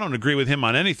and say, I don't agree with him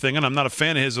on anything, and I'm not a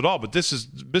fan of his at all, but this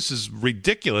is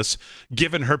ridiculous,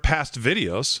 given her past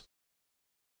videos.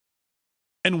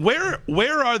 And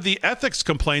where are the ethics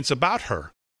complaints about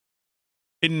her?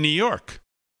 in New York.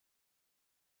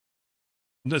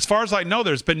 As far as I know,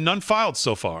 there's been none filed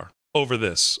so far over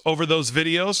this, over those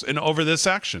videos, and over this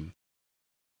action.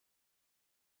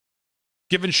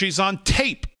 Given she's on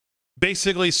tape,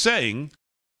 basically saying,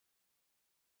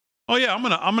 "Oh yeah, I'm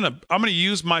gonna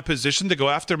use my position to go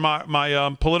after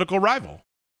my political rival."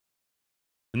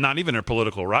 Not even her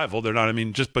political rival. They're not. I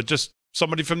mean, just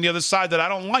somebody from the other side that I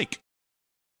don't like.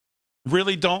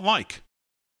 Really don't like.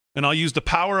 And I'll use the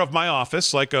power of my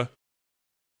office like a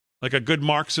good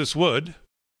Marxist would,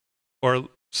 or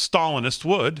Stalinist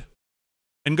would,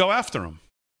 and go after him.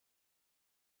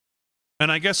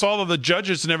 And I guess all of the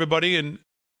judges and everybody in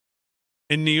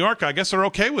New York, I guess, are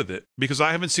okay with it, because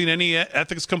I haven't seen any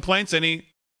ethics complaints, any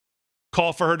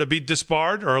call for her to be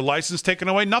disbarred or a license taken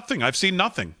away. Nothing. I've seen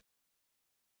nothing.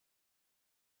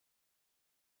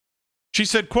 She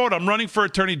said, quote, "I'm running for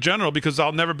attorney general because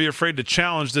I'll never be afraid to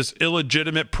challenge this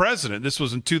illegitimate president." This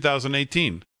was in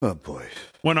 2018. Oh, boy.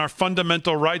 When our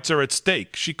fundamental rights are at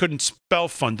stake. She couldn't spell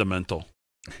fundamental.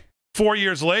 4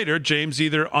 years later, James,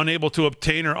 either unable to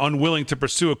obtain or unwilling to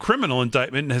pursue a criminal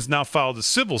indictment, has now filed a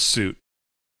civil suit.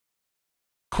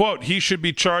 Quote, "He should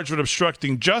be charged with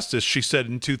obstructing justice," she said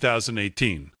in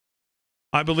 2018.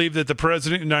 "I believe that the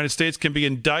president of the United States can be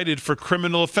indicted for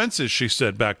criminal offenses," she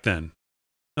said back then.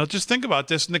 Now, just think about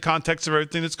this in the context of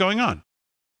everything that's going on.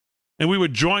 And we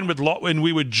would join with law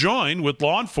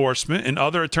enforcement and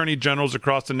other attorney generals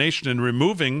across the nation in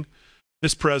removing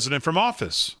this president from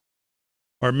office.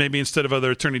 Or maybe instead of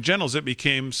other attorney generals, it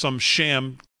became some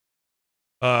sham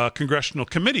congressional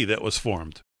committee that was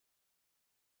formed.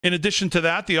 In addition to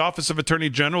that, the Office of Attorney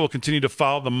General will continue to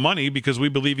follow the money because we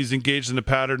believe he's engaged in a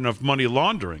pattern of money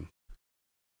laundering.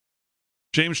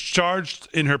 James charged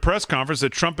in her press conference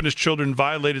that Trump and his children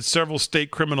violated several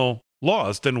state criminal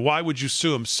laws. Then why would you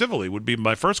sue him civilly would be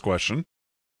my first question.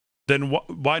 Then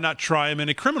why not try him in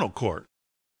a criminal court?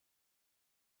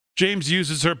 James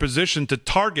uses her position to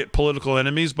target political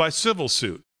enemies by civil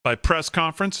suit, by press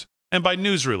conference, and by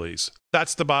news release.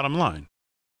 That's the bottom line.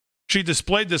 She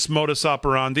displayed this modus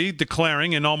operandi,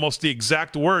 declaring in almost the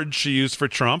exact words she used for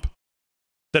Trump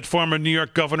that former New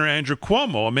York Governor Andrew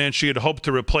Cuomo, a man she had hoped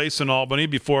to replace in Albany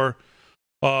before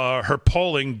her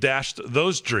polling dashed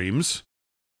those dreams,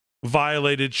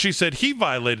 she said he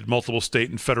violated multiple state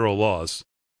and federal laws.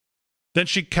 Then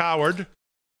she cowered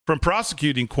from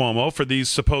prosecuting Cuomo for these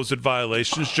supposed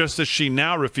violations, just as she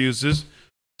now refuses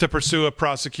to pursue a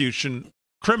prosecution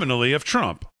criminally of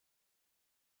Trump.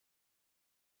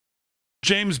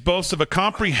 James boasts of a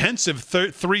comprehensive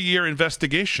 3-year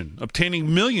investigation,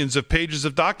 obtaining millions of pages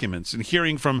of documents and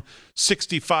hearing from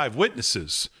 65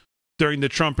 witnesses during the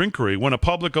Trump inquiry. When a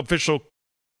public official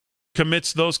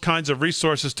commits those kinds of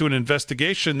resources to an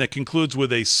investigation that concludes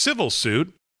with a civil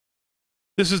suit,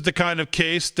 this is the kind of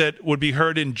case that would be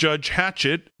heard in Judge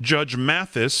Hatchett, Judge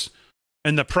Mathis,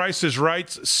 and the Price is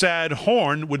Right's sad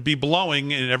horn would be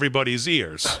blowing in everybody's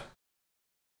ears.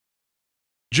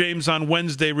 James on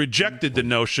Wednesday rejected the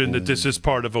notion that this is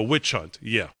part of a witch hunt.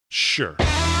 Yeah, sure.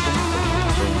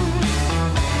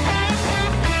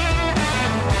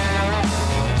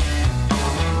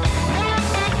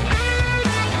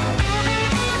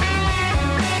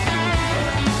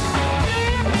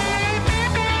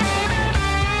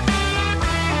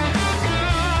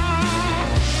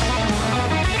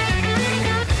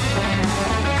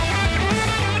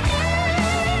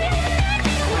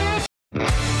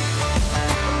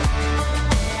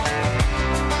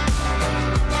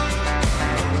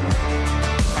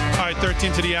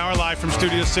 To the hour, live from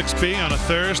Studio 6B on a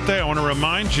Thursday. I want to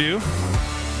remind you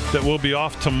that we'll be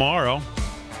off tomorrow,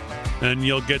 and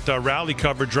you'll get rally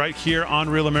coverage right here on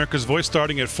Real America's Voice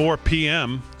starting at 4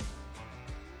 p.m.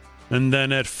 And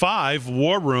then at 5,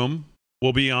 War Room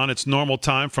will be on its normal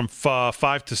time from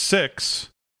 5 to 6.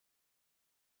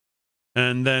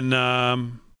 And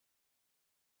then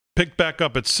pick back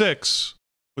up at 6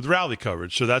 with rally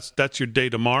coverage. So that's your day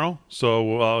tomorrow.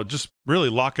 So just really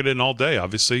lock it in all day.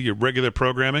 Obviously, your regular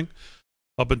programming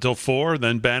up until 4,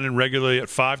 then Bannon regularly at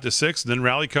 5 to 6, and then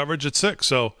rally coverage at 6.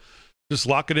 So just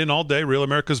lock it in all day. Real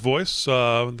America's Voice.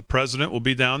 The president will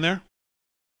be down there.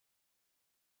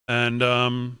 And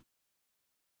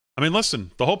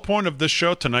listen, the whole point of this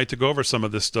show tonight to go over some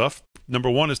of this stuff, number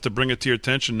one, is to bring it to your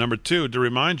attention. Number two, to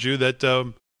remind you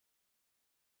that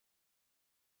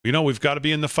we've got to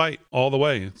be in the fight all the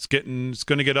way. It's going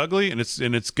to get ugly, and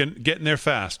it's getting there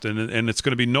fast, and it's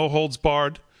going to be no holds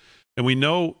barred. And we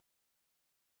know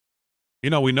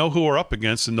who we're up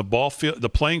against in the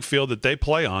playing field that they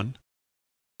play on,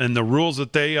 and the rules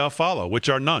that they follow, which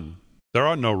are none. There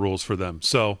are no rules for them.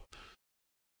 So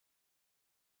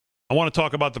I want to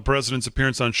talk about the president's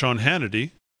appearance on Sean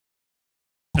Hannity.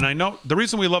 And I know the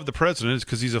reason we love the president is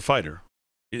because he's a fighter.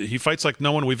 He fights like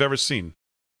no one we've ever seen.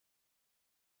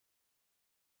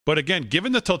 But again,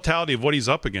 given the totality of what he's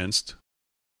up against,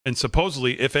 and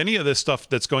supposedly, if any of this stuff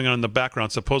that's going on in the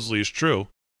background supposedly is true,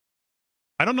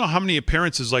 I don't know how many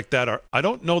appearances like that are. I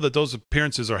don't know that those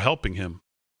appearances are helping him.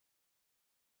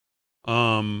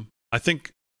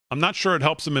 I'm not sure it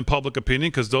helps him in public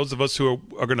opinion, because those of us who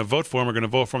are going to vote for him are going to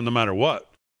vote for him no matter what.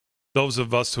 Those of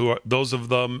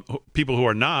them people who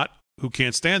are not, who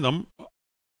can't stand them,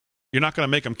 you're not going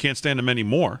to make them can't stand him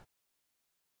anymore.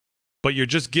 But you're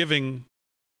just giving.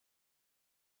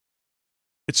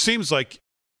 It seems like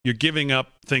you're giving up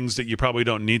things that you probably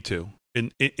don't need to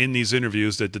in these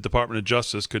interviews that the Department of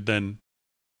Justice could then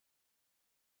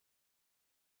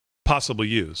possibly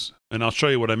use. And I'll show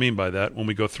you what I mean by that when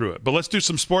we go through it. But let's do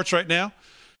some sports right now.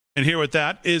 And here with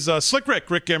that is Slick Rick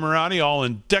Emirati, all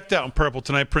decked out in purple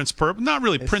tonight. Prince Purple. Not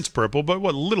really Prince Purple, but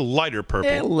what, a little lighter purple.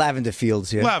 Yeah, lavender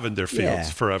fields here. Lavender fields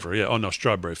forever. Yeah. Oh, no,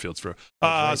 strawberry fields forever.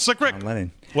 Slick Rick,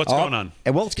 what's going on?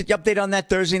 And well, let's get the update on that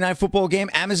Thursday night football game.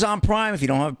 Amazon Prime. If you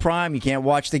don't have Prime, you can't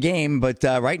watch the game. But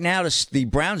right now, the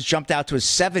Browns jumped out to a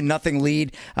 7-0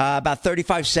 lead. About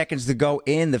 35 seconds to go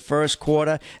in the first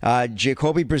quarter.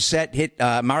 Jacoby Brissett hit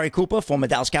Mari Cooper, former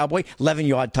Dallas Cowboy,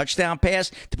 11-yard touchdown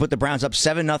pass to put the Browns up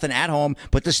 7-0 at home.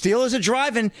 But the Steelers are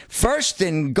driving. First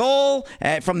and goal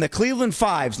from the Cleveland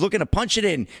Fives, looking to punch it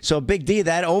in. So Big D,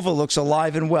 that over looks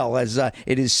alive and well, as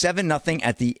it is 7-0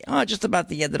 at the just about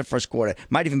the end of the first quarter.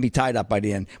 Might even be tied up by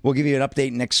the end. We'll give you an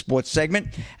update next sports segment.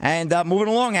 And moving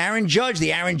along, Aaron Judge,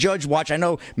 the Aaron Judge watch. I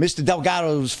know Mr.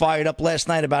 Delgado was fired up last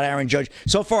night about Aaron Judge.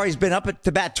 So far, he's been up at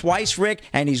the bat twice, Rick,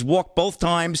 and he's walked both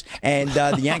times. And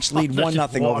the Yanks lead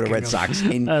 1-0 over the Red Sox.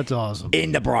 That's awesome.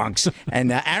 In the Bronx.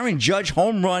 And Aaron Judge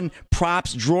home run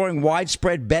props drawing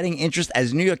widespread betting interest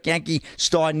as New York Yankee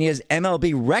star nears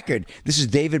MLB record. This is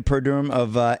David Perdurm of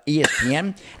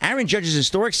ESPN. Aaron Judge's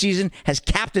historic season has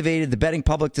captivated the betting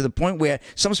public to the point where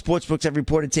some sportsbooks have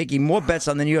reported taking more bets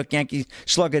on the New York Yankees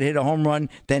slugger to hit a home run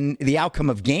than the outcome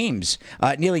of games.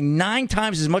 Nearly 9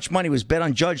 times as much money was bet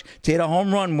on Judge to hit a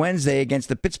home run Wednesday against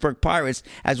the Pittsburgh Pirates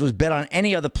as was bet on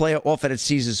any other player offered at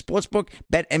Caesars Sportsbook.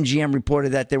 BetMGM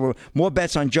reported that there were more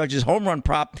bets on Judge's home run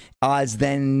prop odds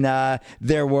than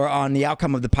there were on the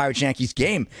outcome of the Pirates-Yankees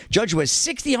game. Judge, who has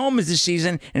 60 homers this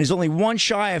season and is only one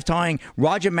shy of tying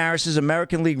Roger Maris's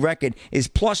American League record, is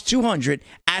plus 200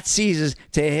 at Caesars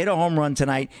to hit a home run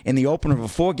tonight in the opener of a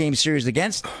 4-game series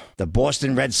against the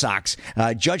Boston Red Sox.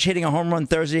 Judge hitting a home run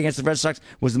Thursday against the Red Sox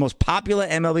was the most popular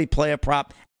MLB player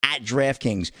prop at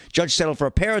DraftKings. Judge settled for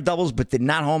a pair of doubles but did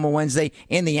not homer Wednesday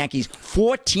in the Yankees'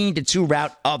 14-2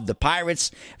 rout of the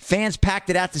Pirates. Fans packed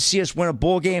it out to see us win a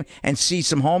ball game and see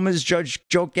some homers, Judge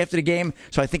joked after the game.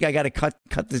 So I think I got to cut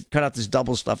out this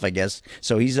double stuff, I guess.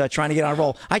 So he's trying to get on a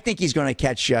roll. I think he's going to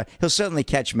catch, he'll certainly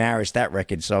catch Maris, that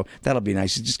record. So that'll be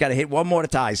nice. He's just got to hit one more to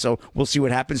tie. So we'll see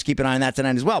what happens. Keep an eye on that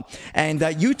tonight as well. And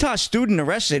Utah student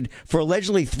arrested for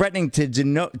allegedly threatening to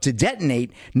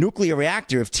detonate nuclear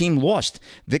reactor if team lost.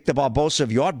 Victor Barbosa of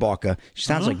Yardbarker.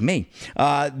 Sounds like me.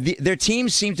 Their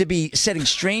teams seem to be setting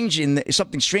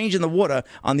something strange in the water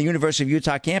on the University of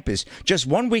Utah campus. Just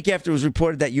 1 week after it was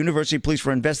reported that university police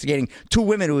were investigating 2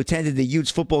 women who attended the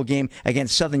Utes football game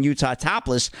against Southern Utah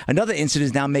topless, another incident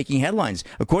is now making headlines.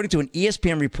 According to an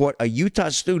ESPN report, a Utah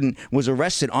student was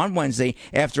arrested on Wednesday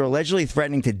after allegedly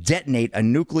threatening to detonate a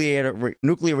nuclear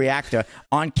reactor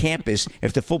on campus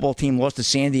if the football team lost to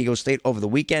San Diego State over the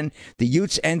weekend. The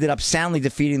Utes ended up soundly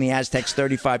defeating the Aztecs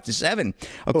 35-7.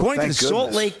 According to the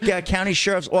Salt Lake County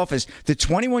Sheriff's Office, the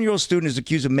 21-year-old student is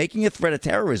accused of making a threat of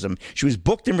terrorism. She was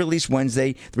booked and released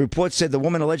Wednesday. The report said the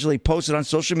woman allegedly posted on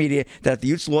social media that if the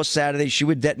Utes lost Saturday, she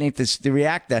would detonate the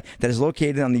reactor that is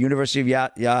located on the University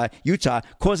of Utah,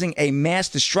 causing a mass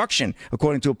destruction,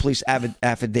 according to a police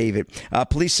affidavit.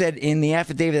 Police said in the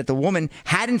affidavit that the woman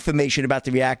had information about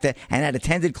the reactor and had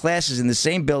attended classes in the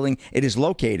same building it is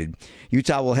located.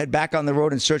 Utah will head back on the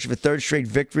road in search of a third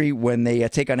straight victory when they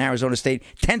take on Arizona State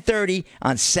 10:30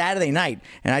 on Saturday night.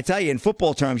 And I tell you, in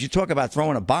football terms, you talk about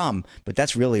throwing a bomb, but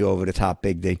that's really over the top,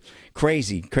 Big D.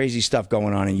 Crazy stuff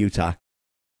going on in Utah.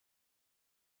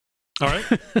 All right.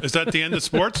 Is that the end of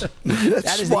sports? That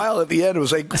smile at the end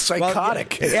was like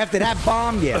psychotic. Well, after that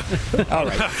bomb, yeah. All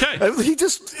right. Okay. I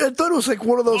thought it was like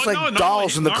one of those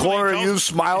dolls in the corner and you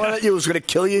smiling at you. It was going to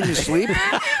kill you in your sleep.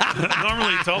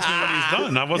 Normally he tells me when he's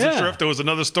done. I wasn't sure if there was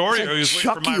another story or he was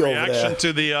waiting for my reaction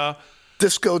to the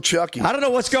Disco Chucky. I don't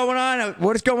know what's going on.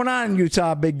 What is going on in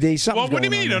Utah, Big D? Well, what do you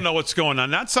mean you don't know what's going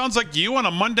on? That sounds like you on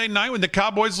a Monday night when the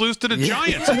Cowboys lose to the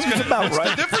Giants. What's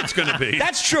the difference going to be?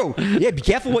 That's true. Yeah, be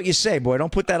careful what you say, boy.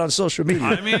 Don't put that on social media.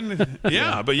 I mean,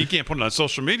 yeah, but you can't put it on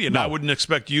social media. And I wouldn't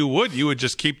expect you would. You would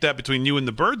just keep that between you and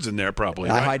the birds in there,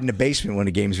 probably. I right? hide in the basement when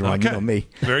the game's on. Okay. You know me.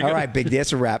 Very good. All right, Big D.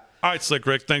 That's a wrap. All right, Slick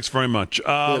Rick. Thanks very much.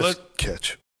 Let's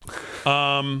catch.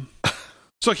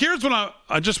 So here's what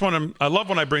I just want to. I love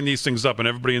when I bring these things up and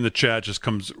everybody in the chat just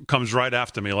comes right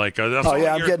after me. Like,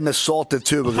 I'm getting assaulted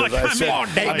too because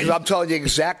I'm telling you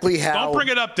exactly how. Don't bring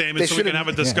it up, Damon, so we can have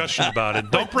a discussion about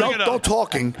it. Don't bring it up. Don't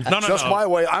talking. No. Just my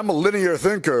way. I'm a linear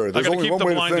thinker. There's I got to only keep one the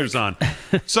way blinders to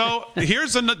think. on. So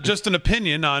here's just an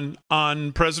opinion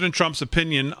on President Trump's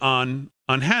opinion on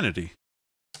Hannity,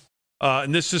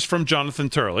 and this is from Jonathan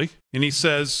Turley, and he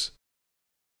says.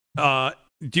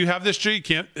 Do you have this, G?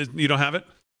 You don't have it?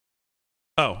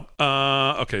 Oh,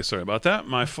 okay. Sorry about that.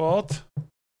 My fault.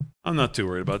 I'm not too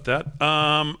worried about that.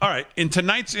 All right. In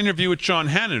tonight's interview with Sean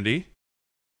Hannity,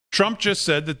 Trump just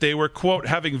said that they were, quote,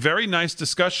 having very nice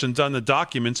discussions on the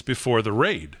documents before the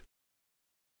raid.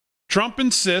 Trump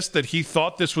insists that he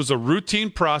thought this was a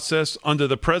routine process under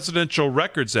the Presidential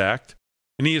Records Act,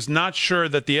 and he is not sure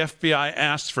that the FBI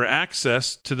asked for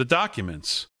access to the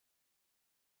documents.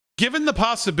 Given the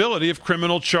possibility of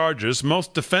criminal charges,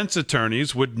 most defense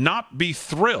attorneys would not be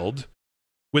thrilled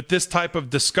with this type of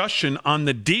discussion on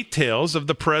the details of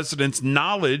the president's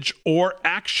knowledge or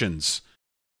actions.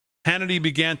 Hannity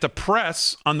began to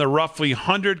press on the roughly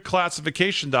 100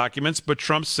 classification documents, but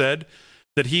Trump said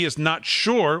that he is not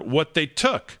sure what they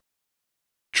took.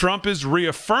 Trump is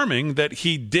reaffirming that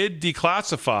he did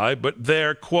declassify, but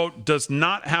there, quote, does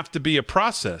not have to be a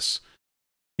process.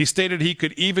 He stated he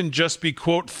could even just be,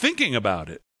 quote, thinking about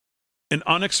it. An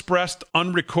unexpressed,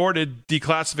 unrecorded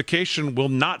declassification will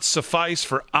not suffice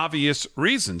for obvious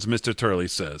reasons, Mr. Turley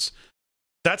says.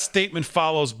 That statement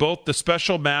follows both the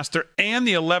special master and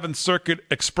the 11th Circuit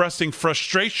expressing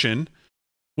frustration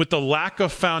with the lack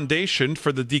of foundation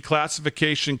for the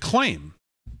declassification claim.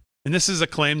 And this is a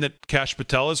claim that Kash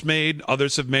Patel has made.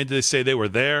 Others have made. They say they were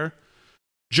there.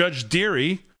 Judge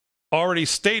Deary already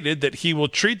stated that he will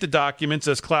treat the documents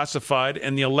as classified,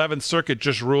 and the 11th Circuit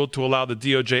just ruled to allow the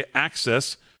DOJ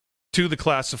access to the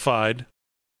classified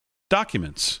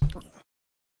documents.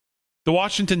 The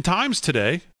Washington Times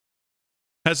today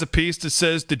has a piece that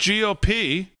says the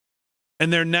GOP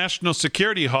and their national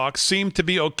security hawks seem to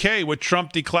be okay with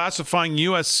Trump declassifying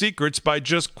U.S. secrets by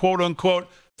just, quote-unquote,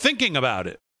 thinking about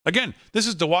it. Again, this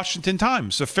is the Washington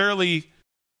Times, a fairly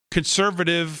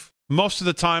conservative. Most of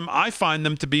the time, I find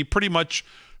them to be pretty much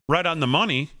right on the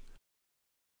money.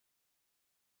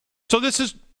 So this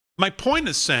is, my point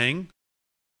is saying,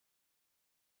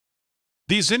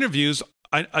 these interviews,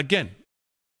 I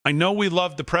know we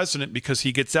love the president because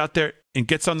he gets out there and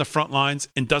gets on the front lines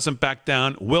and doesn't back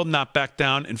down, will not back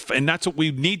down, and that's what we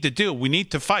need to do. We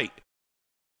need to fight.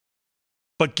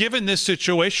 But given this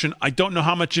situation, I don't know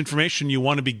how much information you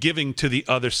want to be giving to the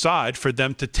other side for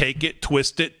them to take it,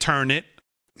 twist it, turn it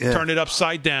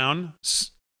upside down.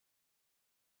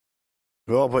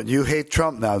 Well, but you hate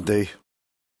Trump now, D.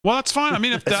 Well, that's fine. I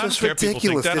mean, if that's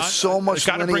ridiculous. There's so much.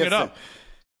 Got to bring it up.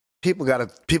 People got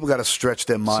to stretch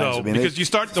their minds. So, because you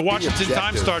start, the Washington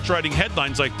Times starts writing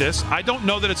headlines like this. I don't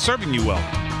know that it's serving you well.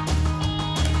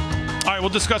 All right, we'll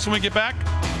discuss when we get back.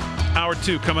 Hour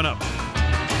 2 coming up.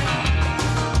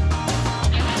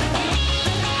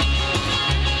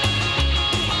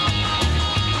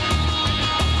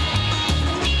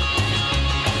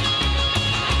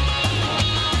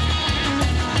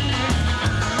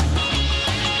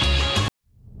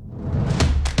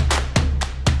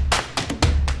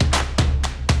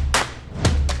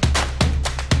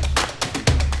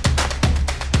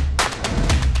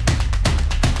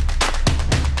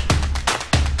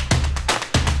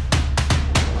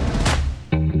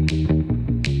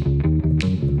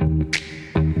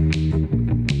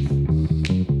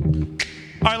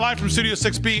 Live from Studio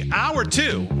 6B, Hour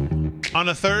 2 on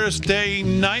a Thursday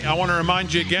night. I want to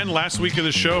remind you again, last week of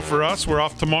the show for us, we're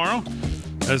off tomorrow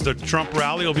as the Trump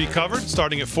rally will be covered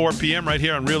starting at 4 p.m. right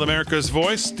here on Real America's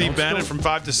Voice. Steve Bannon from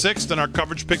 5 to 6. Then our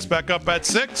coverage picks back up at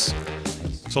 6.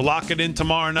 So lock it in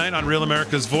tomorrow night on Real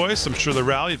America's Voice. I'm sure the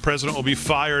rally, the president will be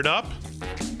fired up.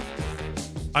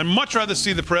 I'd much rather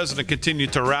see the president continue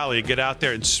to rally, get out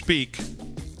there and speak,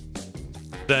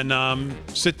 than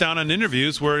sit down on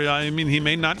interviews where, he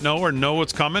may not know or know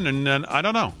what's coming, and I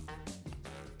don't know.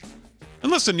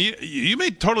 And listen, you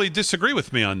may totally disagree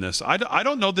with me on this. I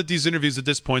don't know that these interviews at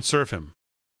this point serve him.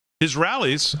 His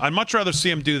rallies, I'd much rather see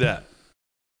him do that.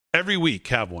 Every week,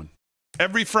 have one.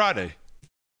 Every Friday,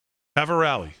 Have a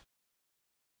rally.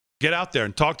 Get out there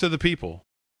and talk to the people.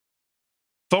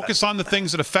 Focus on the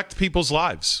things that affect people's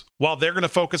lives while they're going to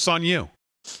focus on you.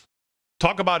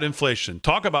 Talk about inflation.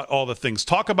 Talk about all the things.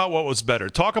 Talk about what was better.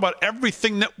 Talk about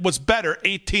everything that was better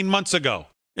 18 months ago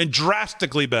and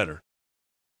drastically better.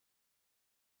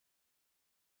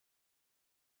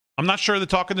 I'm not sure that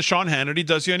talking to Sean Hannity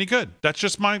does you any good. That's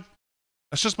just my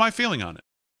feeling on it.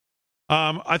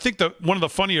 I think that one of the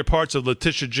funnier parts of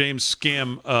Letitia James'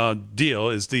 scam deal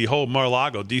is the whole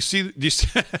Mar-a-Lago. Do you see?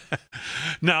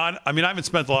 No, I mean, I haven't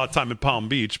spent a lot of time in Palm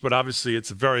Beach, but obviously it's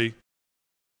a very,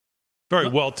 very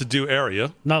well-to-do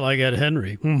area. Not like Ed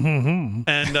Henry. And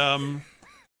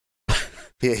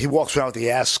yeah, he walks around with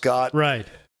the ascot. Right.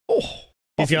 Oh,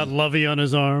 he's got Lovey on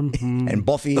his arm. And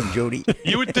Buffy and Jody.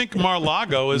 You would think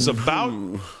Mar-a-Lago is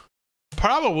about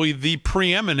probably the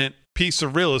preeminent piece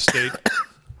of real estate.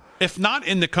 If not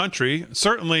in the country,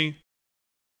 certainly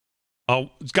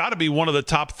it's got to be one of the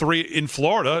top 3 in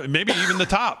Florida, maybe even the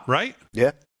top, right?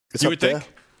 Yeah. It's you up would there.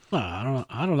 think?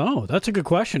 I don't know. That's a good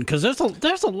question because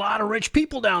there's a lot of rich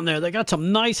people down there. They got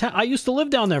some nice. I used to live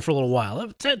down there for a little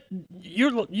while.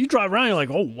 You drive around, you're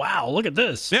like, oh wow, look at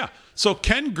this. Yeah. So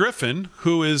Ken Griffin,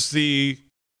 who is the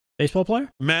baseball player,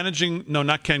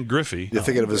 not Ken Griffey. You're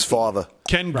thinking of his father,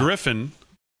 Ken Griffin,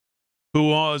 who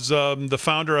was the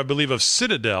founder, I believe, of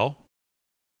Citadel,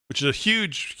 which is a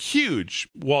huge, huge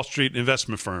Wall Street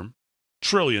investment firm,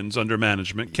 trillions under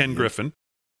management. Ken Griffin.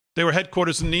 They were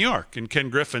headquarters in New York, and Ken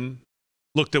Griffin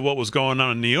looked at what was going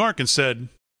on in New York and said,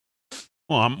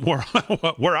 well,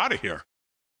 we're out of here.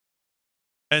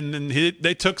 And then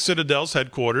they took Citadel's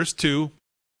headquarters to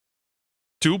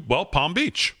Palm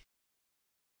Beach.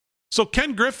 So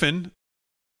Ken Griffin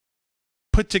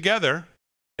put together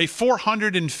a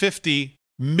 $450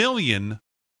 million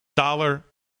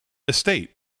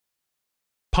estate.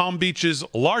 Palm Beach's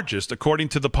largest, according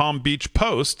to the Palm Beach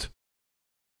Post.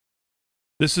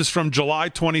 This is from July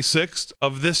 26th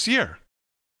of this year.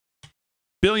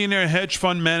 Billionaire hedge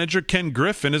fund manager Ken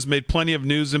Griffin has made plenty of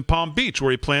news in Palm Beach,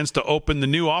 where he plans to open the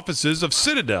new offices of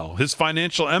Citadel, his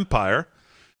financial empire,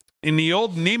 in the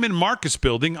old Neiman Marcus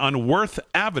building on Worth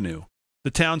Avenue,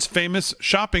 the town's famous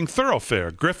shopping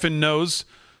thoroughfare. Griffin knows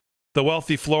the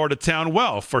wealthy Florida town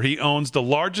well, for he owns the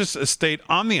largest estate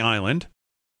on the island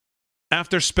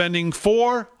after spending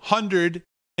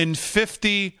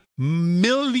 $450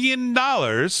 million.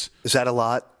 Is that a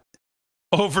lot?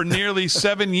 Over nearly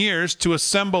 7 years to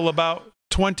assemble about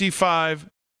 25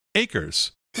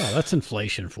 acres. Oh, that's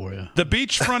inflation for you. The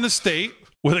beachfront estate,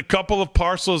 with a couple of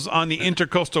parcels on the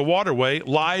Intercoastal Waterway,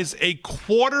 lies a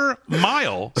quarter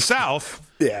mile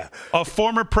south of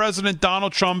former President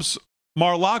Donald Trump's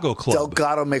Mar-a-Lago Club.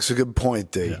 Delgado makes a good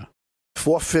point, D. Yeah.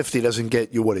 450 doesn't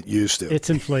get you what it used to. It's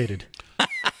inflated.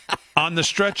 On the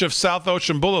stretch of South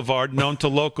Ocean Boulevard, known to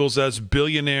locals as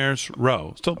Billionaires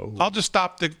Row. So I'll just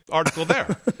stop the article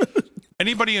there.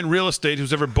 Anybody in real estate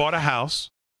who's ever bought a house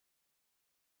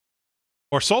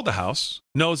or sold a house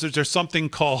knows that there's something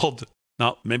called,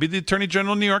 now maybe the Attorney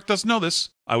General of New York doesn't know this.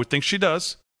 I would think she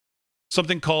does.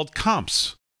 Something called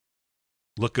comps.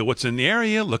 Look at what's in the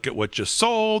area. Look at what just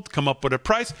sold. Come up with a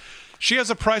price. She has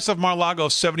a price of Mar-a-Lago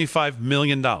of $75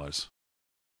 million.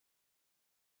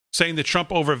 Saying that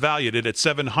Trump overvalued it at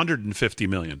 $750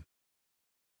 million.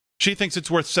 She thinks it's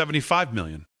worth $75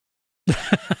 million.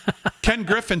 Ken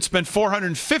Griffin spent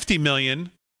 $450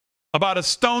 million about a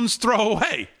stone's throw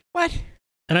away. What?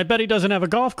 And I bet he doesn't have a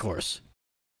golf course.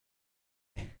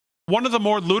 One of the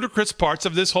more ludicrous parts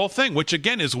of this whole thing, which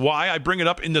again is why I bring it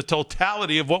up in the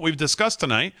totality of what we've discussed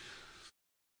tonight.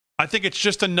 I think it's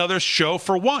just another show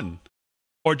for one,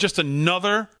 or just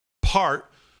another part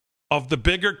of the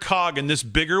bigger cog in this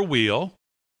bigger wheel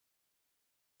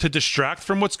to distract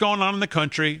from what's going on in the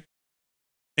country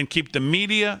and keep the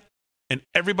media and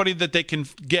everybody that they can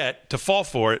get to fall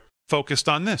for it focused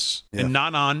on this and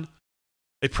not on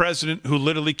a president who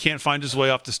literally can't find his way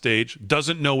off the stage,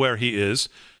 doesn't know where he is.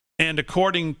 And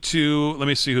according to, let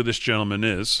me see who this gentleman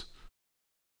is.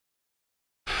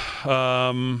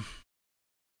 John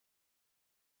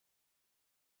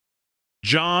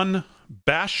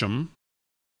Basham,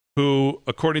 who,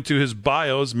 according to his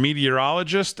bio, is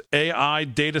meteorologist, AI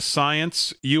data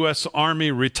science, U.S.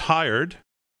 Army retired,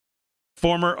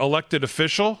 former elected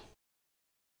official,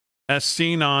 as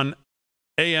seen on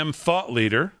AM Thought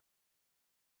Leader,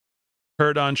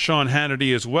 heard on Sean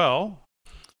Hannity as well.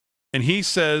 And he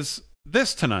says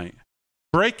this tonight,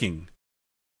 breaking.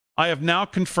 I have now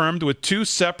confirmed with two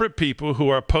separate people who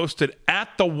are posted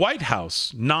at the White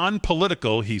House,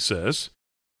 non-political, he says,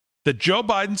 that Joe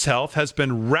Biden's health has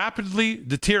been rapidly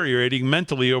deteriorating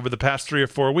mentally over the past 3 or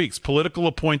 4 weeks. Political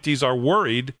appointees are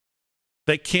worried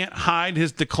They can't hide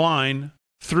his decline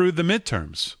through the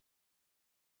midterms.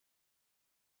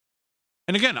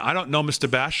 And again, I don't know Mr.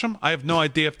 Basham. I have no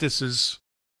idea if this is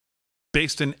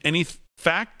based in any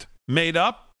fact, made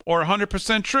up, or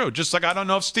 100% true. Just like I don't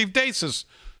know if Steve Deace is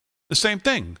the same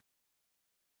thing.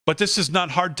 But this is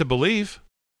not hard to believe.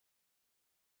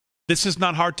 This is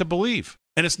not hard to believe.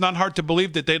 And it's not hard to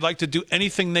believe that they'd like to do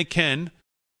anything they can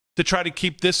to try to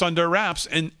keep this under wraps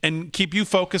and keep you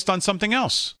focused on something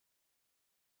else.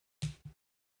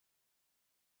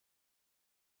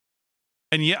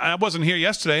 And yeah, I wasn't here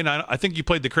yesterday, and I think you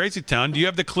played the Crazy Town. Do you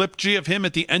have the clip, G, of him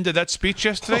at the end of that speech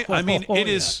yesterday? I mean, it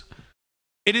is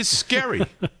scary.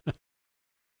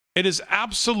 This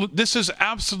is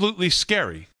absolutely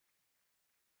scary.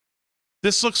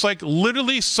 This looks like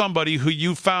literally somebody who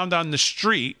you found on the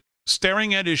street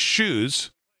staring at his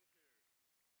shoes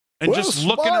and Where's just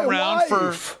looking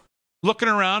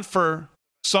around for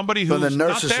somebody who's the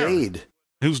nurse's not there, aide,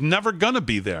 who's never gonna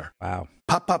be there. Wow.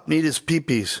 Pop need his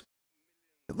peepees.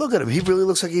 Look at him. He really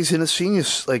looks like he's in a senior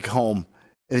home,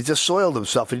 and he just soiled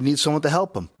himself, and he needs someone to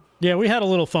help him. Yeah, we had a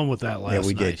little fun with that last night. Yeah,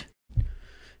 we did.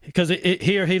 Because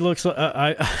here he looks.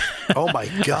 Oh my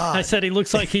God! I said he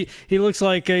looks like he's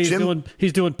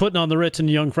doing putting on the Ritz and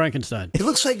Young Frankenstein. He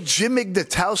looks like Jim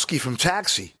Ignatowski from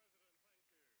Taxi.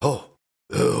 Oh.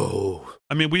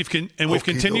 I mean, we've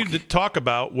continued to talk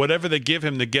about whatever they give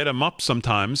him to get him up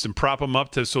sometimes and prop him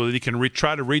up so that he can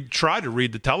try to read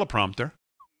the teleprompter.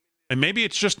 And maybe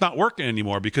it's just not working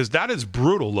anymore because that is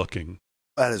brutal looking.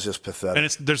 That is just pathetic.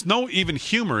 And there's no even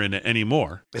humor in it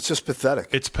anymore. It's just pathetic.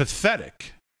 It's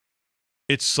pathetic.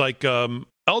 It's like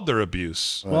elder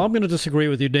abuse. Well, I'm going to disagree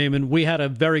with you, Damon. We had a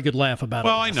very good laugh about it.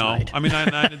 Well, I know. Night. I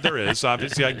mean, there is.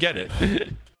 Obviously, I get it.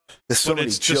 There's so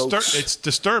many jokes. It's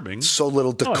disturbing. So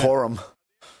little decorum. Oh,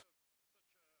 yeah.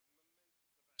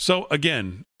 So,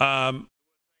 again,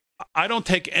 I don't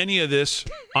take any of this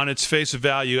on its face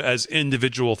value as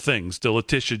individual things. The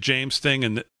Letitia James thing,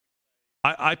 and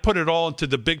I put it all into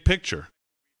the big picture.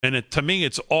 And to me,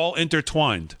 it's all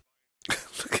intertwined.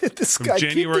 Look at this From guy.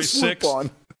 January Keep this loop 6th.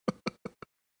 on.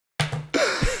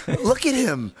 Look at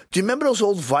him. Do you remember those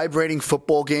old vibrating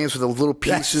football games where the little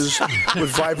pieces would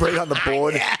vibrate on the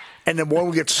board? Yeah. And then one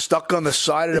would get stuck on the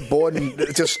side of the board and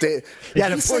it just stay. Yeah,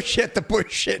 the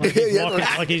push it.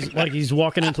 Like he's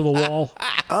walking into the wall.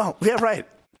 Oh, yeah, right.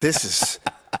 This is.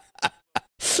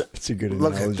 That's a good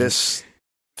analogy. Look at this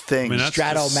thing. I mean,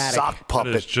 Stratomatic. Sock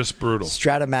puppet. It's just brutal.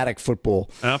 Stratomatic football.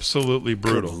 Absolutely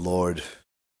brutal. Good Lord.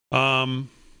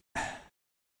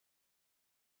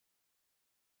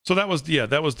 So that was the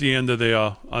end of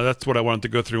the. That's what I wanted to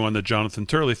go through on the Jonathan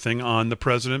Turley thing on the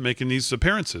president making these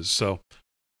appearances. So,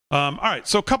 all right.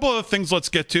 So a couple of things let's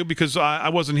get to because I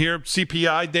wasn't here.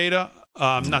 CPI data,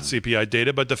 not CPI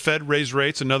data, but the Fed raised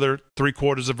rates another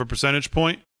 0.75 of a percentage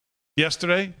point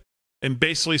yesterday, and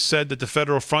basically said that the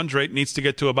federal funds rate needs to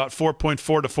get to about 4.4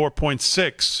 to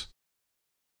 4.6,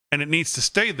 and it needs to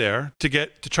stay there to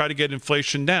try to get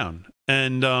inflation down.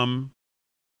 And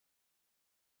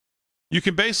you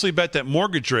can basically bet that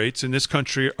mortgage rates in this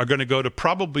country are going to go to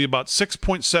probably about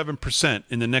 6.7%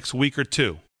 in the next week or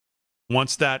two.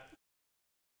 Once that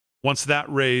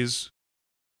raise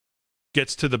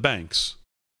gets to the banks,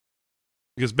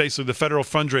 because basically the federal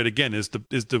funds rate again is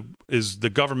the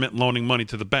government loaning money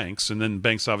to the banks, and then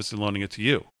banks obviously loaning it to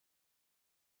you.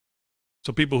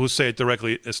 So people who say it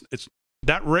directly, it's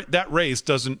that raise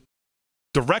doesn't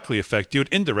directly affect you; it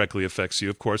indirectly affects you,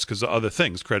 of course, because of other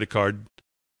things, credit card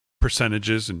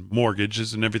percentages and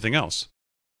mortgages and everything else.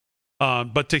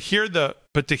 But to hear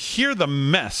the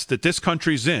mess that this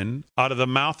country's in out of the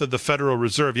mouth of the Federal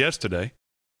Reserve yesterday,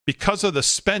 because of the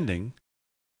spending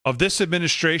of this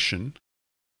administration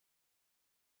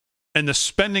and the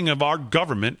spending of our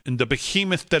government and the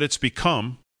behemoth that it's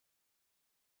become,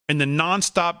 and the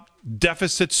nonstop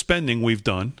deficit spending we've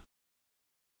done,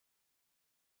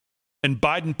 and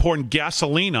Biden pouring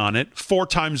gasoline on it 4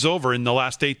 times over in the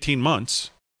last 18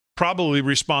 months, probably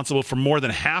responsible for more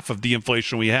than half of the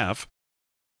inflation we have.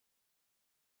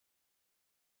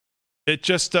 It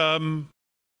just it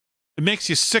makes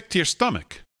you sick to your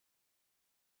stomach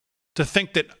to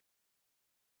think that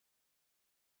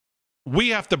we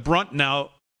have to burden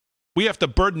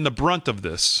the brunt of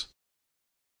this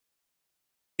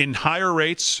in higher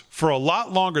rates for a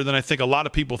lot longer than I think a lot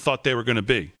of people thought they were going to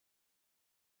be.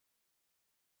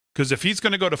 Because if he's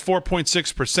going to go to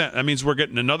 4.6%, that means we're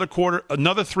getting another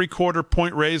 3/4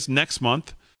 point raise next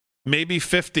month, maybe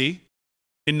 50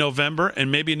 in November,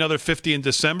 and maybe another 50 in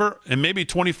December, and maybe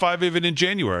 25 even in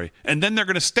January. And then they're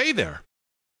going to stay there.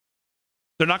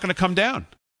 They're not going to come down.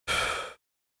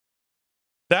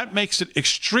 That makes it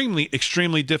extremely,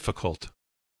 extremely difficult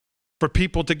for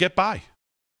people to get by.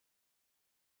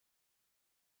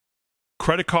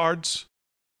 Credit cards.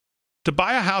 To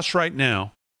buy a house right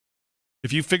now,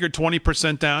 if you figured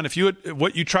 20% down, if you had,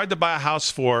 what you tried to buy a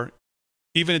house for,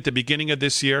 even at the beginning of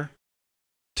this year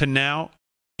to now,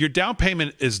 your down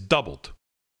payment is doubled.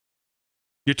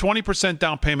 Your 20%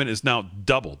 down payment is now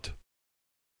doubled,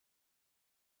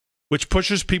 which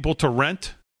pushes people to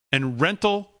rent, and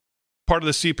rental, part of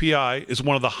the CPI, is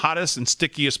one of the hottest and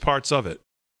stickiest parts of it.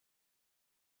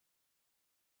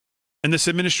 And this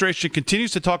administration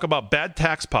continues to talk about bad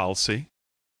tax policy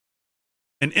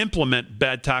and implement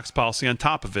bad tax policy on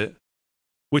top of it,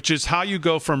 which is how you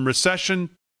go from recession,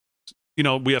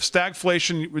 we have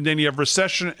stagflation, then you have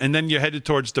recession, and then you're headed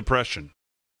towards depression.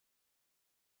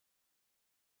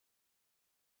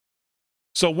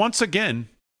 So once again,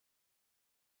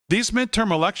 these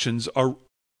midterm elections are,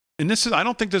 and I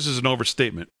don't think this is an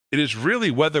overstatement, it is really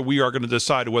whether we are going to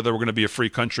decide whether we're going to be a free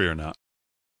country or not.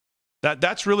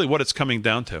 That's really what it's coming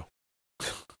down to.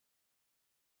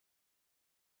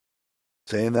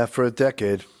 Saying that for a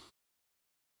decade.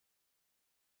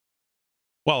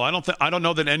 Well, I don't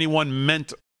know that anyone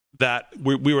meant that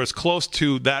we were as close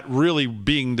to that really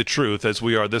being the truth as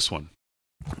we are this one.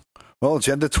 Well,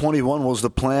 Agenda 21 was the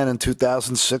plan in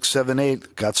 2006, 7,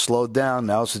 8. Got slowed down.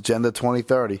 Now it's Agenda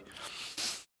 2030.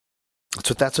 That's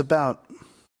what that's about.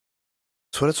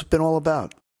 That's what it's been all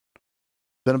about.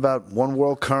 It's been about one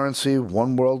world currency,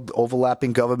 one world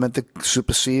overlapping government that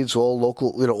supersedes all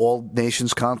local, all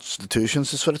nations'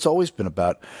 constitutions. That's what it's always been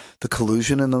about. The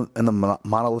collusion and the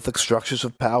monolithic structures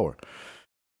of power.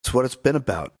 It's what it's been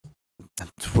about.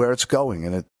 It's where it's going,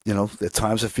 and at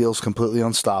times it feels completely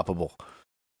unstoppable.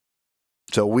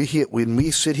 So when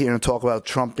we sit here and talk about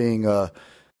Trump being a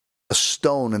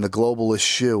stone in the globalist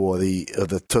shoe or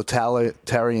the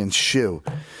totalitarian shoe,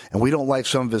 and we don't like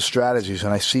some of his strategies,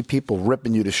 and I see people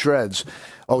ripping you to shreds.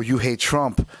 Oh, you hate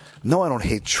Trump. No, I don't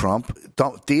hate Trump.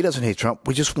 Dee doesn't hate Trump.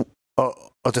 We just are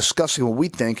discussing what we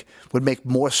think would make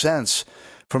more sense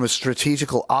from a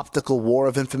strategical optical war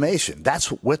of information. That's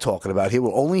what we're talking about here.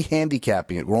 We're only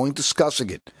handicapping it. We're only discussing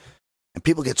it. And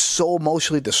people get so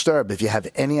emotionally disturbed if you have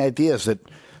any ideas that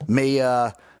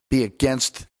may be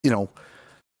against,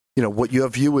 what your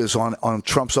view is on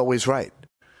Trump's always right.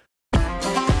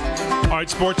 All right,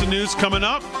 sports and news coming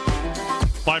up.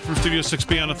 Live from Studio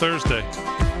 6B on a Thursday.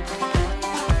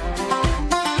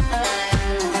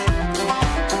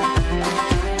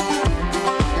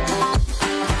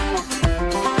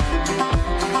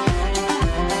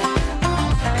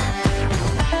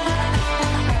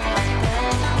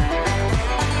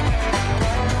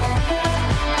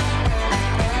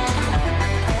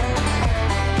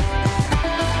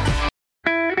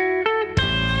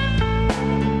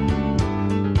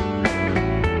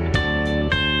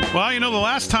 Well, the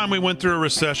last time we went through a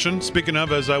recession, speaking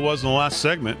of, as I was in the last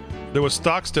segment, there were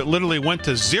stocks that literally went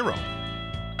to zero.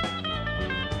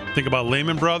 Think about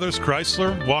Lehman Brothers,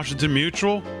 Chrysler, Washington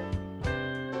Mutual.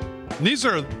 And these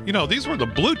were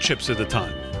the blue chips at the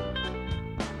time.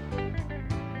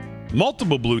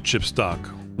 Multiple blue chip stock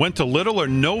went to little or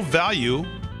no value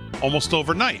almost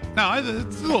overnight. Now,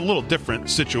 it's a little different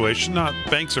situation.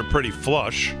 Banks are pretty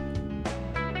flush.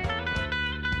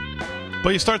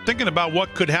 But you start thinking about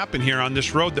what could happen here on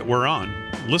this road that we're on.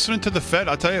 Listening to the Fed,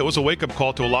 I'll tell you, it was a wake-up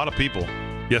call to a lot of people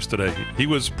yesterday. He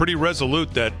was pretty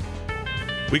resolute that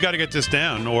we got to get this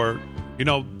down, or,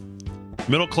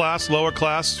 middle class, lower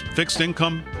class, fixed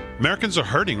income. Americans are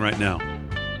hurting right now,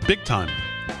 big time.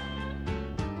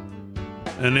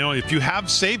 And, if you have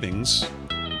savings,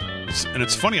 and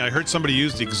it's funny, I heard somebody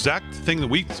use the exact thing that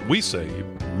we say,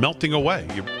 melting away.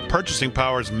 Your purchasing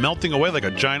power is melting away like a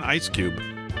giant ice cube.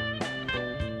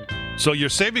 So your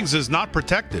savings is not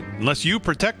protected unless you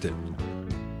protect it.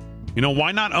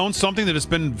 Why not own something that has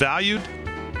been valued,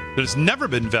 that has never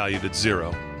been valued at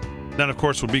zero? That, of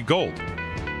course, would be gold.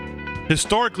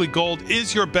 Historically, gold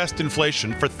is your best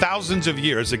inflation for thousands of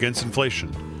years against inflation,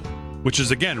 which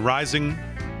is, again, rising,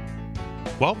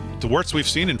 the worst we've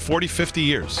seen in 40, 50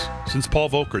 years, since Paul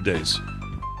Volcker days.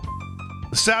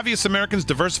 The savviest Americans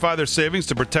diversify their savings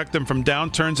to protect them from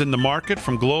downturns in the market,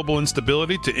 from global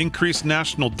instability to increased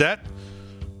national debt.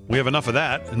 We have enough of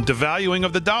that. And devaluing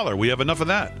of the dollar. We have enough of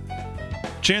that.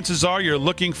 Chances are you're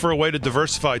looking for a way to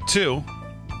diversify too.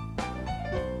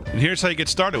 And here's how you get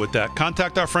started with that.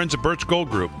 Contact our friends at Birch Gold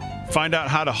Group. Find out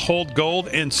how to hold gold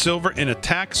and silver in a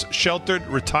tax-sheltered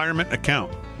retirement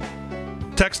account.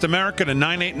 Text America to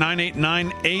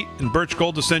 989898 and Birch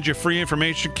Gold to send you a free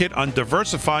information kit on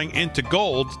diversifying into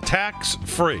gold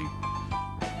tax-free.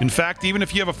 In fact, even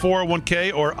if you have a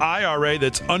 401k or IRA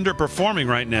that's underperforming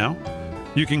right now,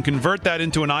 you can convert that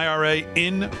into an IRA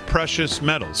in precious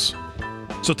metals.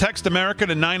 So text America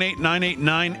to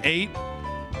 989898.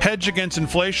 Hedge against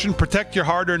inflation, protect your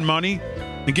hard-earned money,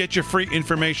 and get your free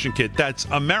information kit. That's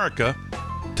America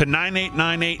to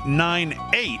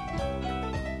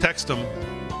 989898. Text them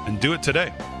and do it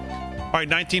today. All right,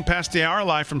 19 past the hour,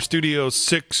 live from Studio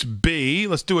 6B.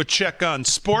 Let's do a check on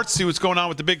sports, see what's going on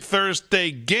with the big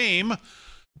Thursday game.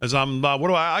 As I'm,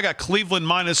 I got Cleveland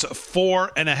minus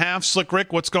 4.5. Slick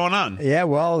Rick, what's going on? Yeah,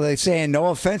 well, they're saying no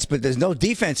offense, but there's no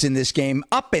defense in this game.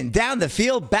 Up and down the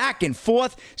field, back and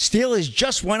forth. Steelers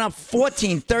just went up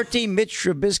 14-13. Mitch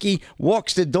Trubisky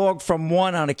walks the dog from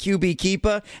one on a QB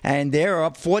keeper, and they're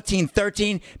up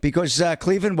 14-13 because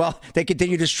Cleveland, well, they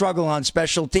continue to struggle on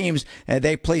special teams.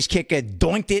 They place kicker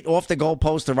doinked it off the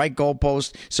goalpost, the right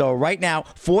goalpost. So right now,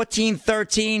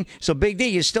 14-13. So Big D,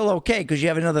 you're still okay because you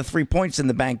have another 3 points in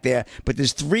the bank there, but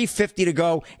there's 3:50 to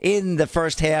go in the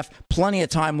first half. Plenty of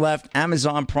time left.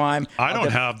 Amazon Prime. I don't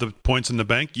have the points in the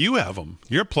bank. You have them.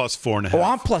 You're plus 4.5. Oh,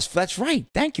 I'm plus. That's right.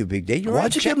 Thank you, Big D. You're Why'd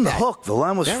right. you give him the hook? The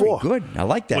line was Very 4. Good. I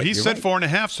like that. Well, he You're said right.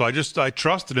 4.5, so I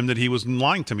trusted him that he was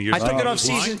lying to me. I took it off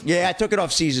Caesar. Yeah, I took it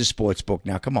off Caesar's Sportsbook.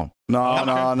 Now, come on. No.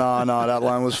 That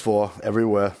line was 4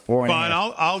 everywhere. 4.5. Fine,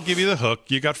 I'll give you the hook.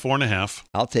 You got 4.5.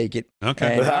 I'll take it.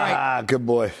 Okay. And, all right. Good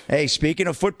boy. Hey, speaking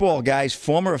of football, guys,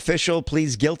 former official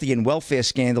pleads guilty in welfare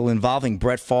scandal involving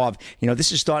Brett Favre. You know,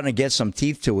 this is starting to get some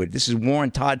teeth to it. This is Warren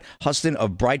Todd Huston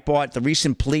of Breitbart. The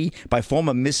recent plea by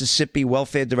former Mississippi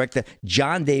welfare director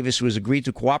John Davis, who has agreed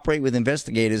to cooperate with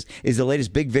investigators, is the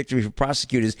latest big victory for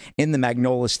prosecutors in the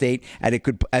Magnolia State,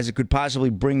 as it could possibly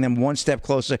bring them one step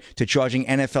closer to charging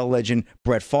NFL legend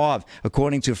Brett Favre.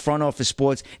 According to Front Office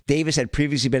Sports, Davis had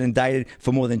previously been indicted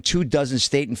for more than 24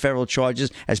 state and federal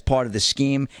charges as part of the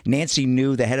scheme. Nancy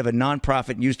New, the head of a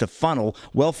nonprofit used to funnel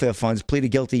welfare funds, pleaded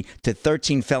guilty to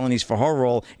 13 felonies for her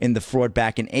role in the fraud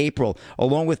back in April.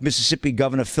 Along with Mississippi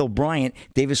Governor Phil Bryant,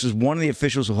 Davis was one of the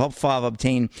officials who helped Favre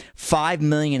obtain $5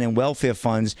 million in welfare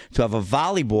funds to have a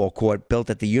volleyball court built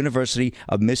at the University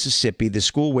of Mississippi, the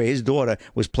school where his daughter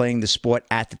was playing the sport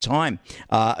at the time.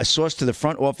 A source to the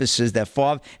front office says that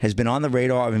Favre has been on the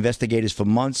radar of investigators for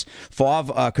months.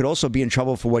 Favre could also be in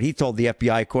trouble for what he told the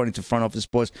FBI, according to Front Office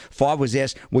Sports. Favre was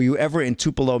asked, were you ever in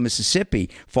Tupelo, Mississippi?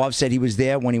 Favre said he was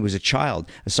there when he was a child.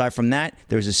 Aside from that,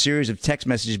 there is a series of text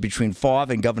messages between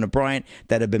Favre and Governor Bryant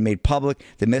that have been made public.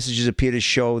 The messages appear to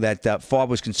show that Favre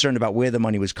was concerned about where the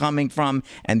money was coming from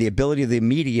and the ability of the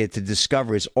media to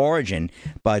discover its origin,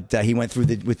 but he went through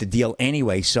with the deal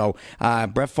anyway. So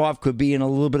Brett Favre could be in a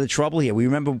little bit of trouble here. We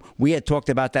remember we had talked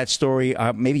about that story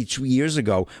maybe 2 years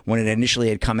ago when it initially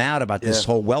had come out about this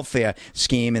whole welfare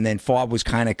scheme, and then Favre was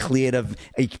kind of cleared of,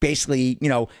 he basically,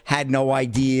 had no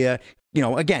idea.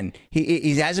 Again,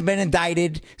 he hasn't been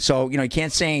indicted, so, he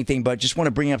can't say anything, but just want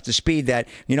to bring you up to speed that,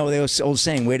 the old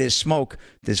saying, where there's smoke,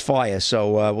 there's fire.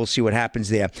 So we'll see what happens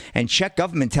there. And Czech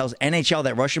government tells NHL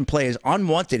that Russian players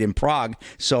unwanted in Prague.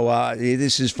 So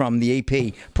this is from the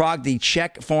AP. Prague, the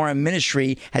Czech Foreign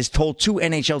Ministry has told 2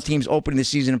 NHL teams opening the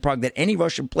season in Prague that any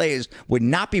Russian players would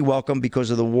not be welcome because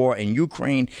of the war in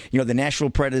Ukraine. The Nashville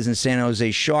Predators and San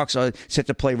Jose Sharks are set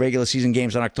to play regular season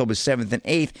games on October 7th and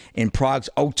 8th in Prague's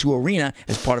O2 Arena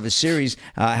as part of a series.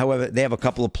 However, they have a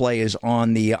couple of players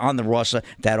on the roster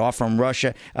that are from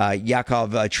Russia,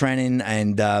 Yakov Trenin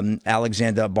and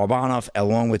Alexander Barbanov,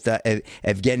 along with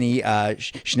Evgeny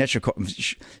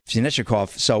Shnechikov.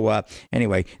 So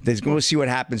anyway, we'll see what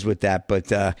happens with that, but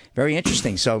very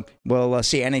interesting. So we'll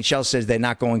see. NHL says they're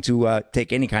not going to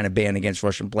take any kind of ban against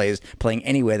Russian players playing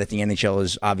anywhere that the NHL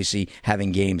is obviously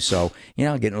having games. So,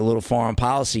 getting a little foreign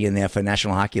policy in there for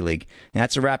National Hockey League. And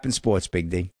that's a wrap in sports, Big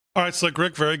D. All right, Slick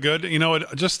Rick, very good.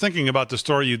 Just thinking about the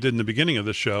story you did in the beginning of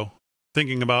the show,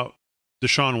 thinking about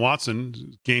Deshaun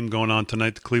Watson, game going on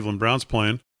tonight, the Cleveland Browns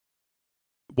playing.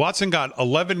 Watson got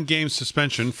 11 game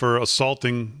suspension for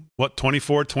assaulting,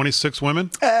 24, 26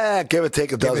 women? Give or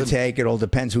take a dozen. Give or take. It all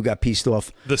depends who got pissed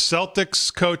off. The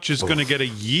Celtics coach is going to get a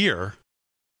year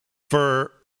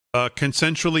for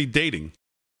consensually dating.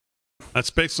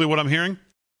 That's basically what I'm hearing?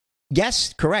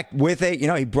 Yes, correct. With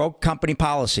he broke company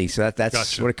policy. So that's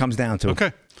Gotcha. what it comes down to.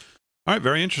 Okay. All right,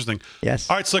 very interesting. Yes.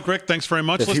 All right, Slick Rick, thanks very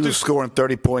much. If he was scoring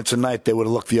 30 points a night, they would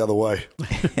have looked the other way.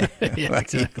 Yeah,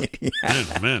 exactly.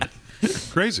 Man.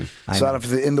 Crazy. So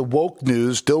in the woke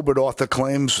news, Dilbert author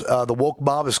claims the woke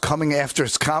mob is coming after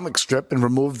his comic strip and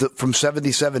removed it from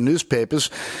 77 newspapers.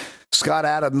 Scott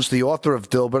Adams, the author of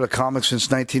Dilbert, a comic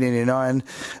since 1989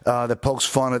 that pokes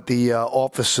fun at the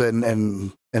office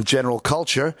and general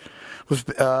culture, was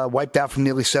wiped out from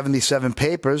nearly 77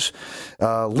 papers.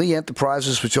 Lee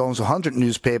Enterprises, which owns 100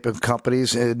 newspaper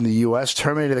companies in the U.S.,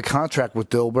 terminated a contract with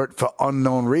Dilbert for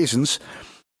unknown reasons.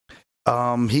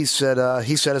 He said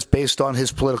it's based on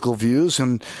his political views,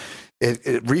 and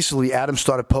recently Adams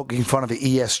started poking fun of the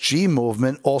ESG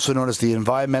movement, also known as the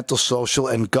Environmental, Social,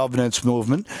 and Governance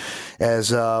Movement,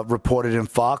 as reported in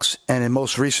Fox. And in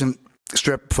most recent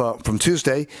strip from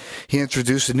Tuesday, he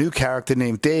introduced a new character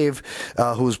named Dave,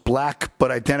 who's black but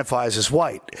identifies as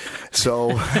white.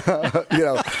 So, I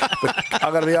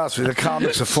got to be honest with you, the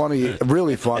comics are funny,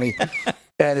 really funny.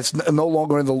 And it's no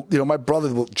longer in the, my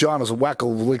brother, John, is a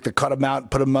wacko. We like to cut them out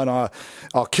and put them in our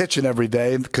kitchen every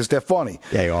day because they're funny.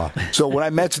 Yeah, you are. So when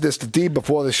I mentioned this to Dee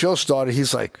before the show started,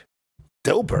 he's like,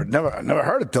 Dilbert? Never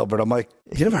heard of Dilbert. I'm like,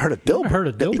 you never heard of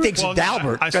Dilbert? He thinks of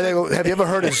Dalbert. They go, have you ever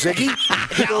heard of Ziggy?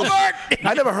 Dalbert!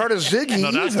 I never heard of Ziggy.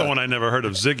 No, that's the one I never heard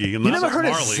of, Ziggy. You never heard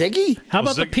of Ziggy? How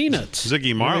about the Peanuts?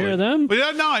 Ziggy Marley. You hear them? Well,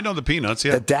 yeah, no, I know the Peanuts,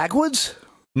 yeah. The Dagwoods?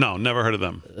 No, never heard of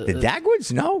them. The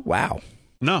Dagwoods? No? Wow.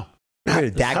 No. How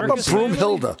about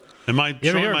Broomhilda? Am I You ever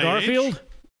showing hear my Garfield? age?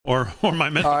 Or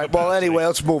my mental All right, well, capacity? anyway,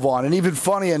 let's move on. And even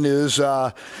funnier news, Xi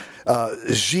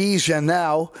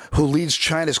Jinping, who leads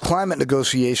China's climate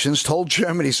negotiations, told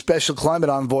Germany's special climate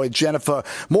envoy Jennifer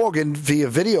Morgan via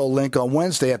video link on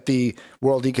Wednesday at the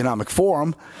World Economic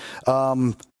Forum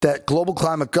that global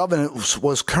climate governance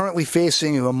was currently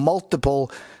facing a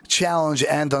multiple challenge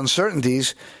and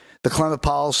uncertainties. The climate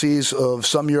policies of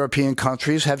some European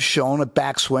countries have shown a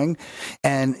backswing,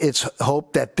 and it's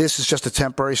hoped that this is just a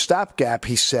temporary stopgap,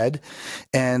 he said.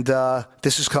 And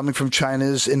this is coming from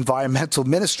China's environmental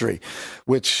ministry,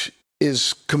 which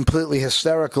is completely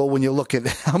hysterical when you look at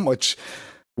how much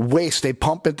waste they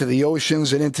pump into the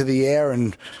oceans and into the air,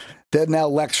 and they're now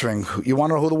lecturing. You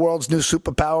want to know who the world's new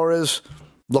superpower is?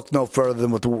 Look no further than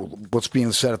what's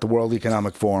being said at the World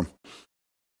Economic Forum.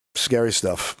 Scary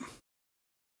stuff.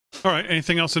 All right.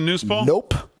 Anything else in news, Paul?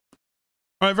 Nope. All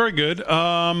right. Very good.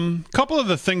 Couple of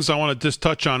the things I want to just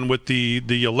touch on with the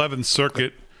 11th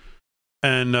Circuit,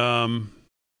 and I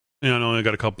only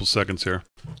got a couple seconds here,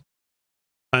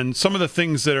 and some of the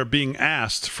things that are being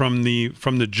asked from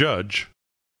the judge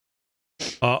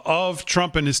of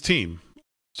Trump and his team.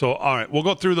 So, all right, we'll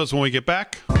go through those when we get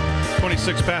back.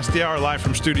 26 past the hour, live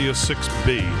from Studio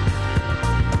 6B.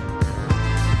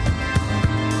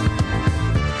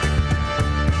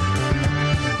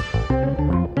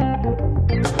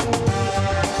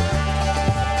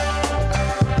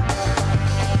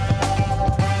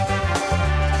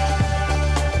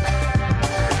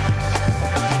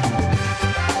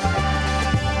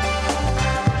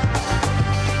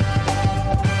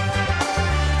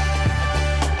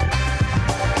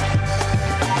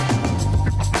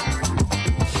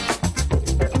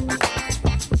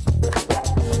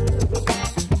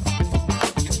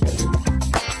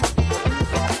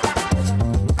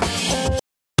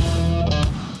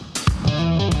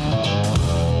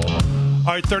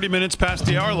 All right, 30 minutes past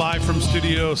the hour, live from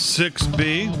Studio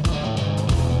 6B.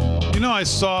 I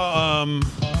saw...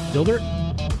 Dilbert?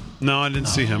 No, I didn't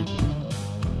see him.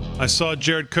 I saw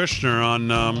Jared Kushner on...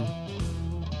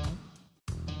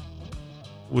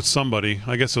 with somebody.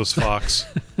 I guess it was Fox.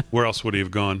 Where else would he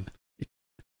have gone?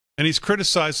 And he's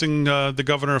criticizing the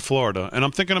governor of Florida. And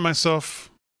I'm thinking to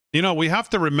myself, we have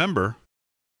to remember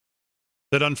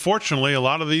that unfortunately a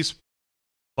lot of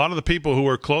the people who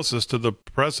are closest to the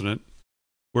president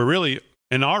were really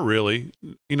and are really,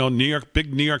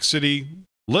 big New York City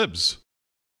libs.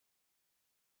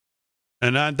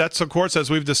 And that's, of course, as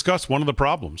we've discussed, one of the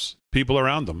problems, people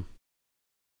around them.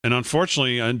 And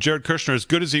unfortunately, Jared Kushner, as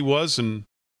good as he was, and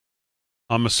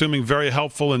I'm assuming very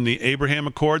helpful in the Abraham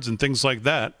Accords and things like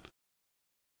that,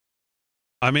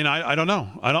 I mean, I don't know.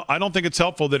 I don't think it's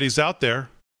helpful that he's out there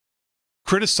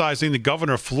criticizing the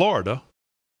governor of Florida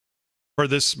for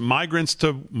this migrants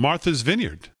to Martha's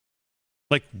Vineyard.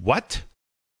 Like, what?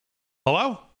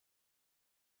 Hello?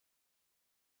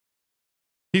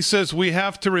 He says we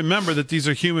have to remember that these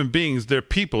are human beings, they're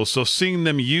people, so seeing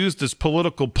them used as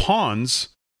political pawns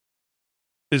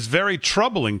is very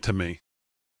troubling to me.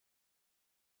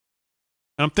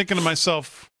 And I'm thinking to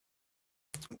myself,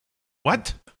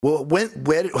 what? Well,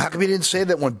 how come you didn't say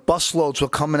that when busloads were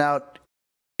coming out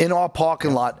in our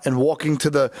parking lot and walking to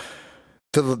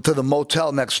the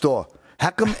motel next door? How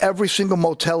come every single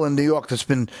motel in New York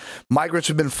migrants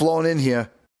have been flown in here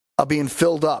are being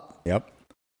filled up? Yep.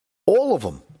 All of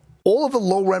them. All of the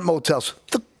low-rent motels.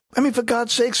 For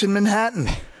God's sakes, in Manhattan.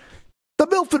 The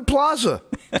Milford Plaza.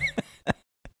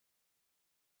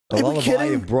 The lullaby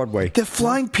of Broadway. They're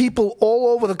flying people all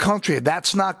over the country.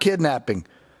 That's not kidnapping.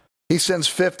 He sends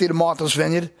 50 to Martha's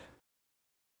Vineyard.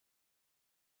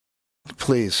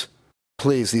 Please.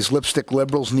 These lipstick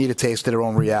liberals need a taste of their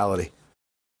own reality.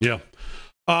 Yeah.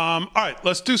 All right,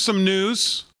 let's do some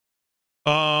news.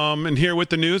 And here with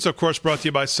the news, of course, brought to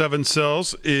you by Seven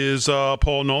Cells, is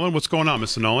Paul Nolan. What's going on,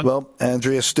 Mr. Nolan? Well,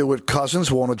 Andrea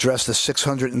Stewart-Cousins won't address the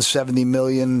 $637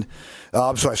 million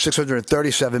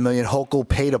Hochul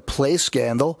pay-to-play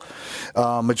scandal.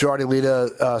 Majority Leader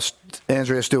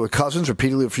Andrea Stewart-Cousins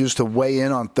repeatedly refused to weigh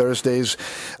in on Thursday's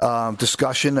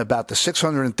discussion about the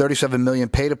 $637 million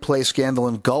pay-to-play scandal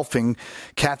engulfing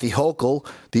Kathy Hochul,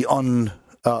 the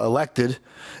elected,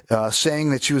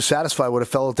 saying that she was satisfied with a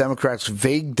fellow Democrat's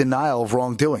vague denial of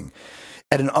wrongdoing.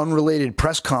 At an unrelated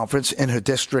press conference in her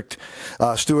district,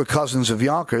 Stewart-Cousins of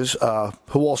Yonkers,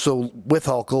 who also with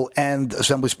Hochul, and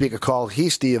Assembly Speaker Carl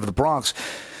Heastie of the Bronx,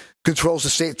 controls the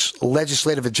state's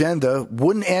legislative agenda,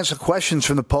 wouldn't answer questions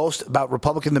from the Post about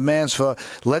Republican demands for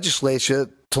legislature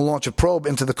to launch a probe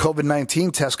into the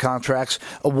COVID-19 test contracts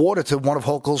awarded to one of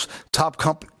Hochul's top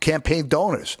campaign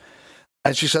donors.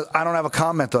 And she said, I don't have a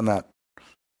comment on that.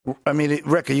 I mean,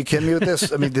 Rick, are you kidding me with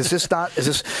this? I mean, is this?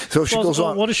 So she goes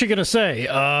on. What is she going to say?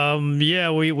 Yeah,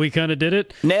 we kind of did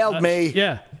it. Nailed me.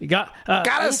 Yeah. You got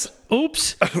us.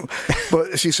 Oops.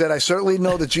 But she said, I certainly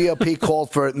know the GOP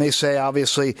called for it. And they say,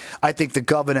 obviously, I think the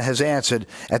governor has answered.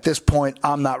 At this point,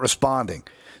 I'm not responding.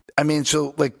 I mean,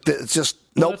 so like, it's just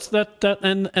nope.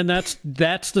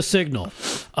 That's the signal.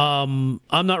 I'm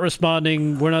not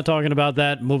responding. We're not talking about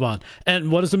that. Move on.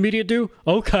 And what does the media do?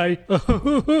 Okay,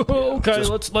 okay.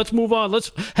 Let's move on.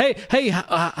 Hey,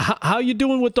 how you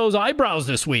doing with those eyebrows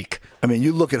this week? I mean,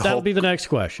 you look at that'll be the next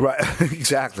question, right?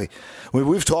 Exactly.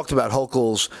 We've talked about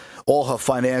Hochul's all her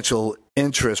financial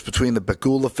interests between the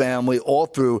Bagula family, all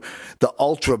through the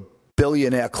ultra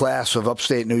billionaire class of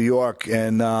upstate New York,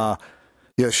 and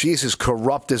she's as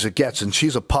corrupt as it gets, and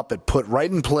she's a puppet put right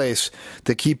in place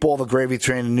to keep all the gravy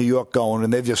train in New York going,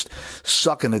 and they're just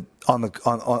sucking it on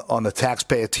the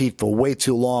taxpayer teeth for way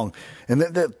too long. And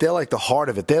they're like the heart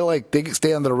of it. They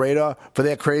stay under the radar for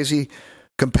their crazy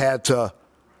compared to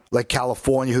like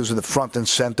California, who's in the front and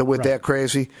center with their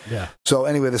crazy. Yeah. So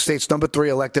anyway, the state's number 3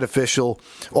 elected official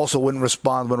also wouldn't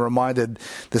respond when reminded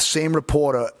the same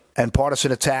reporter and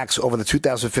partisan attacks over the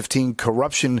 2015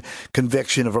 corruption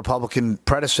conviction of Republican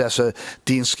predecessor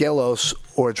Dean Skelos,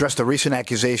 or addressed the recent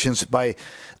accusations by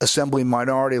Assembly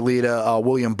Minority Leader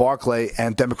William Barclay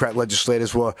and Democrat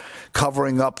legislators were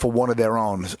covering up for one of their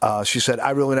own. She said,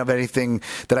 I really don't have anything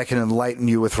that I can enlighten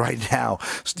you with right now.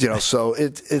 So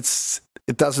it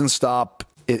doesn't stop.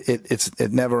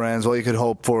 It never ends. All you could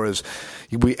hope for is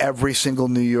every single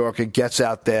New Yorker gets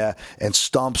out there and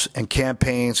stumps and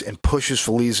campaigns and pushes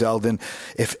for Lee Zeldin.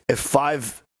 If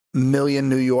 5 million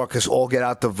New Yorkers all get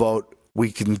out to vote,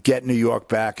 we can get New York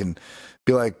back and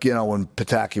be like, when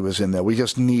Pataki was in there. We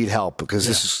just need help because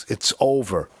it's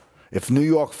over. If New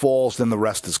York falls, then the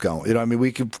rest is going. I mean,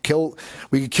 we could kill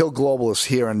globalists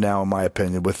here and now, in my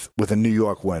opinion, with a New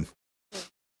York win.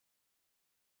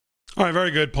 All right,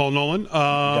 very good, Paul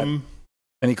Nolan.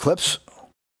 Any clips?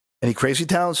 Any crazy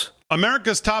towns?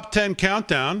 America's Top 10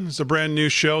 Countdown is a brand new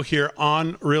show here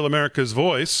on Real America's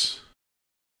Voice.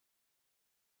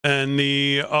 And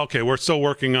we're still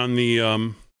working on the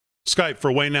Skype for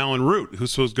Wayne Allen Root,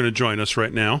 who's going to join us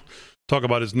right now, talk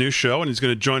about his new show, and he's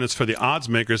going to join us for the odds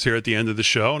makers here at the end of the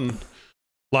show. And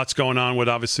lots going on with,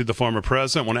 obviously, the former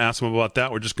president. I want to ask him about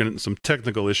that. We're just getting some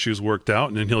technical issues worked out,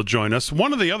 and then he'll join us.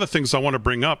 One of the other things I want to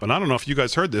bring up, and I don't know if you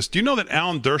guys heard this, do you know that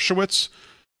Alan Dershowitz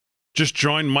just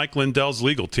joined Mike Lindell's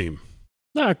legal team?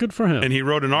 Ah, good for him. And he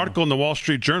wrote an article in the Wall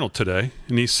Street Journal today,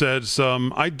 and he says,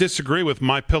 I disagree with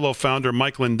MyPillow founder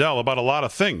Mike Lindell about a lot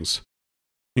of things,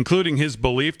 including his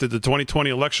belief that the 2020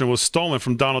 election was stolen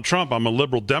from Donald Trump. I'm a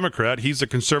liberal Democrat. He's a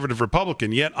conservative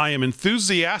Republican. Yet I am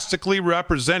enthusiastically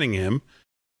representing him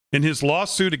in his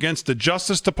lawsuit against the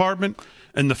Justice Department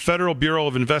and the Federal Bureau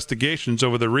of Investigations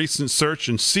over the recent search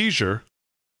and seizure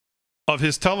of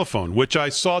his telephone, which I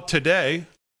saw today,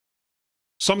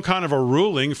 some kind of a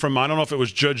ruling from, I don't know if it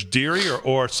was Judge Deary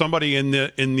or somebody in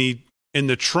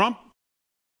the Trump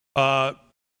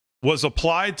was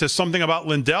applied to something about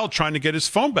Lindell trying to get his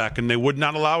phone back, and they would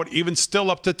not allow it, even still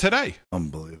up to today.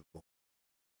 Unbelievable.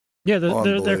 Yeah,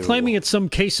 they're claiming it's some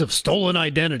case of stolen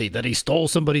identity, that he stole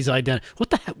somebody's identity. What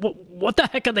the heck? What the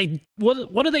heck are they?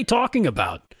 What are they talking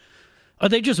about? Are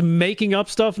they just making up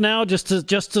stuff now, just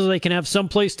so they can have some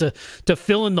place to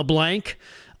fill in the blank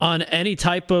on any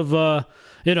type of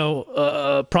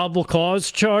probable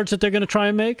cause charge that they're going to try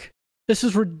and make? This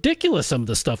is ridiculous. Some of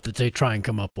the stuff that they try and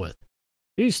come up with.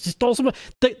 He stole some.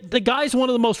 The guy's one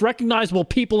of the most recognizable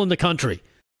people in the country.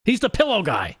 He's the pillow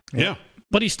guy. Yeah.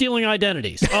 But he's stealing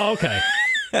identities. Oh, okay.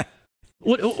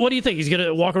 What do you think? He's going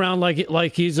to walk around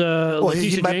like he's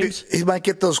Letitia James? He might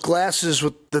get those glasses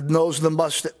with the nose and the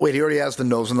mustache. Wait, he already has the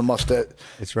nose and the mustache.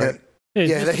 That's right.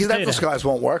 Those guys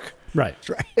won't work. Right.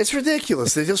 It's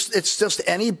ridiculous. It's just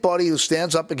anybody who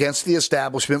stands up against the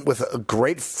establishment with a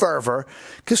great fervor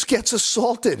just gets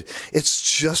assaulted.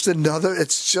 It's just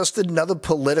another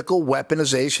political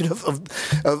weaponization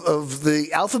of the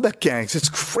alphabet gangs. It's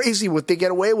crazy what they get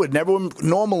away with, and everyone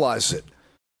normalizes it.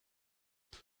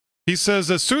 He says,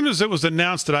 as soon as it was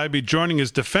announced that I'd be joining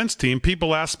his defense team,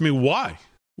 people asked me why.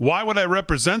 Why would I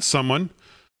represent someone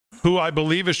who I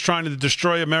believe is trying to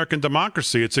destroy American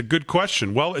democracy? It's a good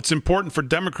question. Well, it's important for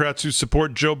Democrats who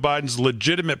support Joe Biden's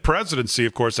legitimate presidency,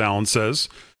 of course, Allen says,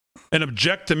 and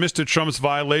object to Mr. Trump's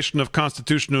violation of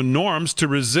constitutional norms to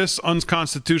resist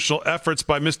unconstitutional efforts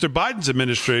by Mr. Biden's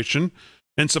administration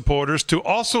and supporters to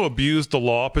also abuse the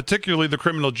law, particularly the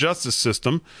criminal justice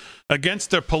system, against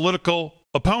their political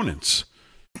opponents.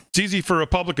 It's easy for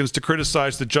Republicans to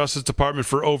criticize the Justice Department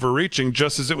for overreaching,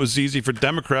 just as it was easy for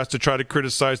Democrats to try to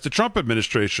criticize the Trump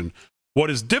administration. What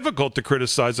is difficult to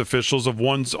criticize officials of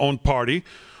one's own party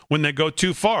when they go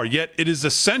too far, yet it is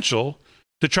essential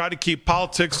to try to keep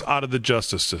politics out of the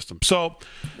justice system. So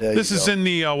this is in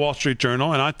the Wall Street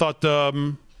Journal, and I thought,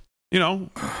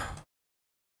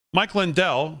 Mike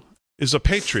Lindell is a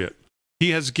patriot. He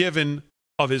has given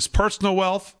of his personal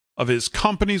wealth, of his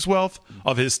company's wealth,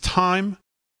 of his time.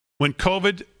 When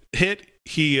COVID hit,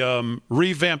 he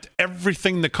revamped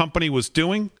everything the company was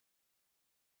doing.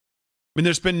 I mean,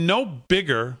 there's been no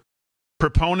bigger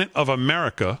proponent of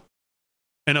America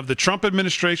and of the Trump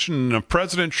administration and of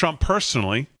President Trump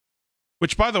personally,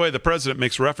 which, by the way, the president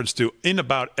makes reference to in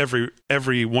about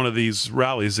every one of these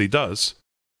rallies he does,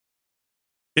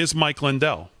 is Mike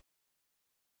Lindell.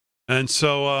 And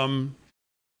so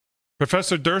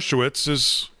Professor Dershowitz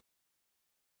is,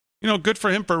 good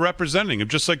for him for representing him,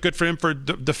 just like good for him for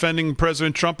defending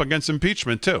President Trump against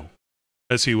impeachment, too,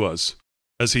 as he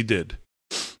did.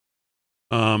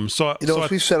 As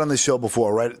we've said on this show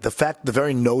before, right? The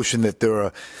very notion that there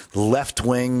are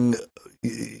left-wing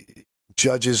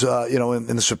judges,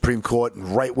 in the Supreme Court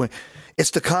and right-wing,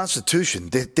 it's the Constitution.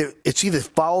 It's either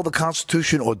follow the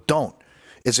Constitution or don't.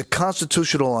 Is it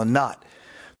constitutional or not?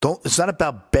 It's not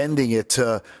about bending it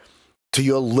to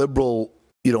your liberal,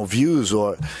 views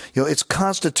or, it's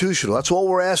constitutional. That's all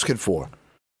we're asking for.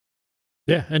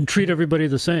 Yeah, and treat everybody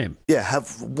the same. Yeah,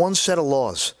 have one set of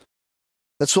laws.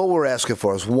 That's all we're asking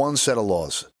for is one set of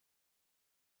laws.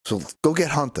 So go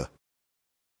get Hunter.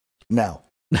 Now.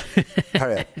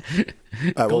 Hurry up.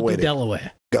 All right, go to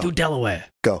Delaware. Go. Do Delaware.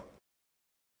 Go.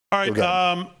 All right,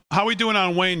 how are we doing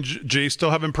on Wayne, G?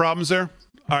 Still having problems there?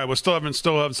 All right, we're still having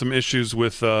some issues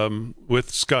with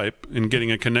Skype and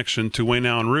getting a connection to Wayne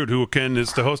Allen Root, who again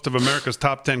is the host of America's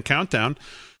Top 10 Countdown,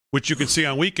 which you can see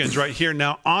on weekends right here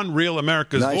now on Real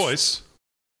America's Voice.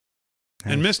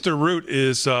 And Mr. Root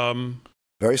is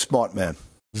very smart man,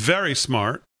 very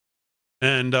smart,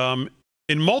 and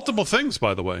in multiple things,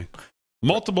 by the way,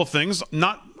 multiple things.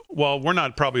 We're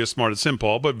not probably as smart as him,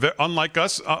 Paul, but unlike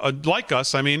us,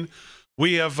 I mean.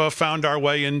 We have found our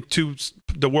way into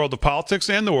the world of politics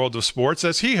and the world of sports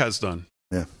as he has done.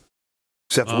 Yeah.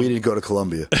 Except we didn't go to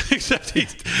Columbia. Except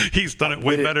he's done it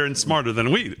way better and smarter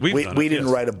than we didn't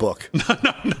write a book.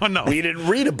 No. We didn't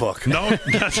read a book. No.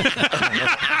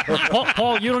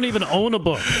 Paul, you don't even own a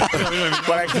book.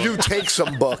 But I do take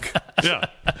some book. Yeah.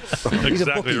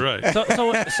 Exactly right.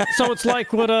 So it's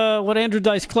like what Andrew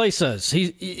Dice Clay says.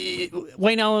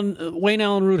 Wayne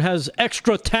Allen Root has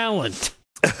extra talent.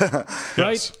 Right?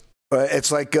 Yes.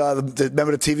 It's like,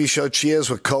 remember the TV show Cheers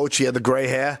with Coach? He had the gray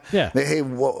hair. Yeah. Hey,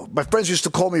 my friends used to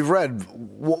call me Red.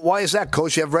 Why is that,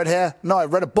 Coach? You have red hair? No, I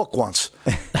read a book once.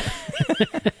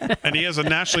 And he has a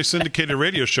nationally syndicated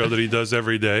radio show that he does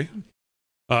every day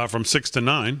from 6 to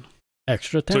 9.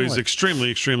 Extra talent. So he's extremely,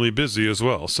 extremely busy as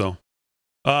well. So,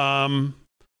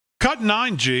 cut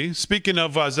 9, G. Speaking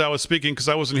of, as I was speaking, because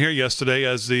I wasn't here yesterday,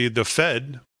 as the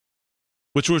Fed,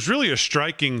 which was really a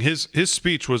striking, his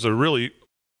speech was a really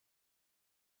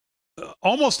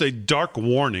almost a dark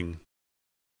warning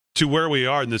to where we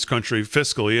are in this country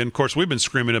fiscally. And of course, we've been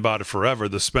screaming about it forever,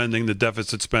 the spending, the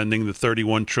deficit spending, the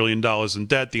 $31 trillion in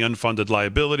debt, the unfunded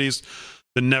liabilities,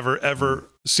 the never, ever,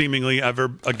 seemingly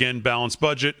ever again balanced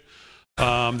budget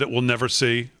that we'll never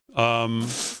see.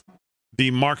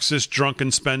 The Marxist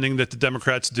drunken spending that the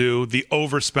Democrats do, the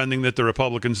overspending that the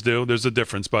Republicans do. There's a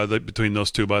difference between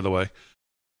those two, by the way.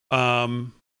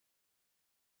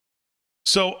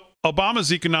 So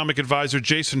Obama's economic advisor,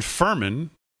 Jason Furman,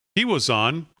 he was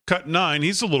on Cut 9.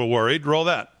 He's a little worried. Roll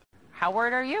that. How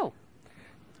worried are you?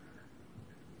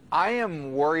 I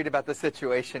am worried about the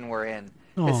situation we're in.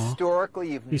 Aw,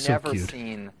 Historically, you've he's so never cute.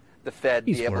 seen the Fed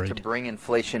He's be able to worried. bring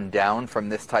inflation down from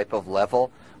this type of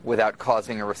level without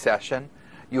causing a recession.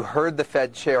 You heard the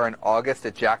Fed chair in August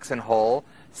at Jackson Hole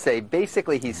say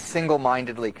basically he's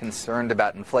single-mindedly concerned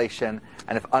about inflation,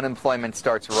 and if unemployment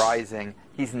starts rising,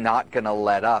 he's not going to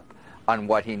let up on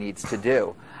what he needs to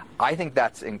do. I think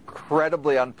that's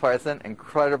incredibly unpleasant,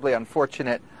 incredibly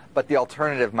unfortunate, but the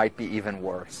alternative might be even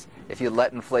worse. If you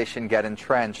let inflation get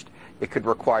entrenched, it could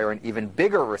require an even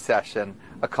bigger recession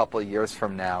a couple of years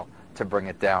from now to bring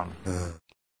it down.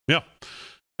 Yeah.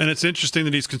 And it's interesting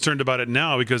that he's concerned about it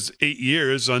now because 8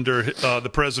 years under the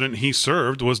president he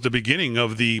served was the beginning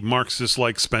of the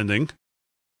Marxist-like spending,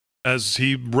 as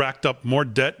he racked up more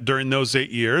debt during those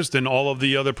 8 years than all of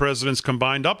the other presidents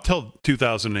combined up till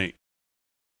 2008.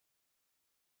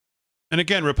 And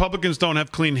again, Republicans don't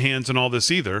have clean hands in all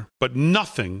this either, but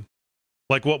nothing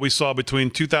like what we saw between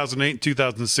 2008 and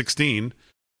 2016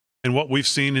 and what we've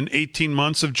seen in 18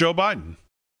 months of Joe Biden.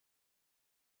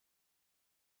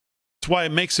 That's why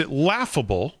it makes it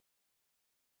laughable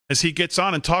as he gets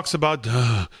on and talks about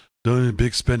the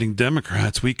big spending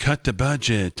Democrats. We cut the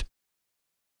budget.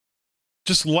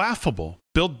 Just laughable.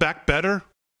 Build Back Better,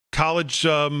 college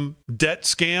debt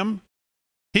scam.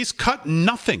 He's cut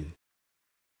nothing.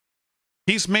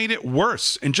 He's made it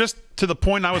worse. And just to the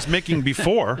point I was making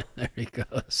before. There he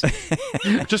goes.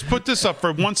 Just put this up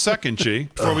for 1 second, G,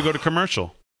 before we go to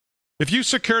commercial. If you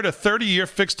secured a 30-year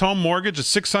fixed home mortgage at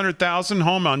 $600,000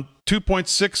 home on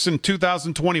 2.6 in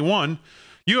 2021,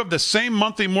 you have the same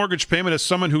monthly mortgage payment as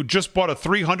someone who just bought a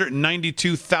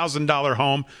 $392,000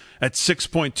 home at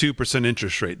 6.2%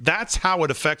 interest rate. That's how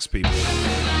it affects people.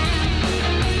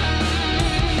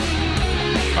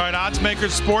 All right, odds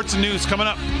makers, sports, and news coming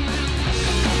up.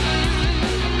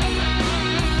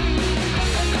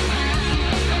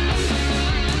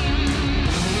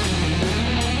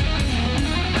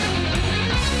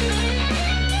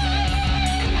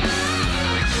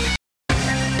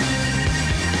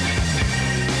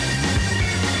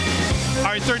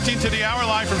 All right, 13 to the hour,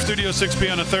 live from Studio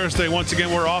 6B on a Thursday. Once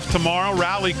again, we're off tomorrow.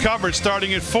 Rally coverage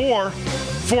starting at 4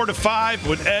 to 5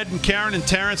 with Ed and Karen and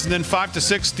Terrence, and then 5 to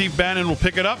 6, Steve Bannon will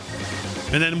pick it up.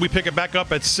 And then we pick it back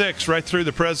up at 6, right through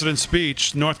the president's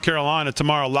speech, North Carolina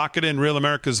tomorrow. Lock it in, Real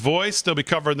America's Voice. They'll be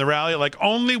covering the rally like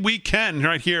only we can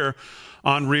right here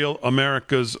on Real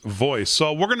America's Voice.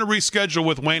 So we're going to reschedule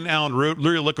with Wayne Allen Root.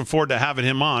 Really looking forward to having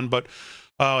him on, but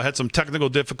had some technical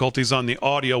difficulties on the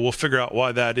audio. We'll figure out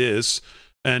why that is.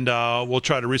 And we'll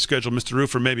try to reschedule Mr.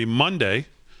 Root for maybe Monday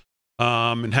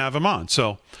and have him on.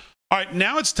 So, all right,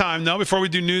 now it's time, though, before we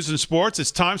do news and sports,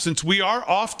 it's time, since we are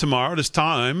off tomorrow, it's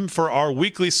time for our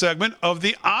weekly segment of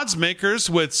the Odds Makers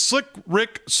with Slick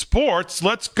Rick Sports.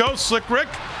 Let's go, Slick Rick.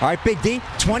 All right, Big D,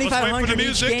 2,500 Let's wait for the each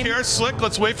music game. here, Slick.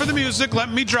 Let's wait for the music.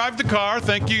 Let me drive the car.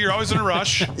 Thank you. You're always in a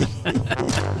rush.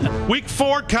 Week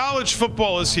 4 college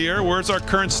football is here. Where's our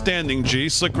current standing, G?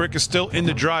 Slick Rick is still in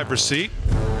the driver's seat.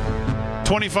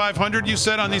 2,500, you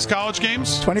said, on these college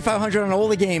games? 2,500 on all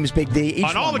the games, Big D. Each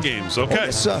On all the one. games, okay.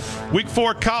 Yes, sir. Week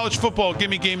 4 college football. Give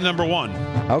me game number 1.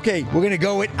 Okay, we're going to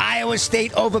go with Iowa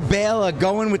State over Baylor,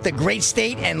 going with the great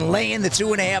state and laying the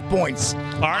 2.5 points. All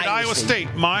right, Iowa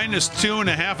State. Mine is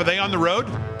 2.5. Are they on the road?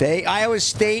 Iowa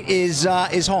State is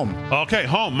home. Okay,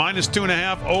 home. Minus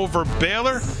 2.5 over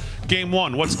Baylor. Game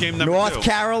 1. What's game number 2? North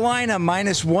Carolina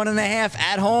minus 1.5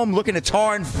 at home, looking to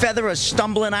tar and feather a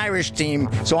stumbling Irish team.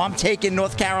 So I'm taking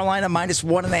North Carolina minus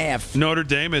 1.5. Notre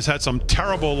Dame has had some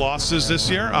terrible losses this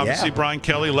year. Obviously, Yeah. Brian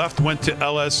Kelly left, went to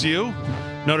LSU.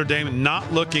 Notre Dame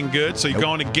not looking good, so you're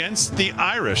going against the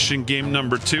Irish in game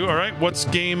number 2. All right, what's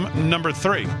game number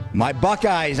 3? My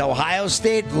Buckeyes, Ohio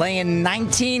State laying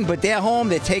 19, but they're home.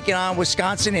 They're taking on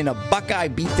Wisconsin in a Buckeye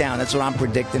beatdown. That's what I'm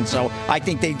predicting. So I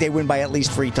think they win by at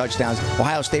least 3 touchdowns.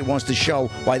 Ohio State wants to show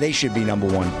why they should be number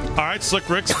 1. All right, Slick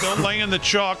Rick still laying the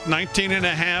chalk,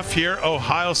 19.5 here.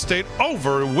 Ohio State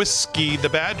over Whiskey, the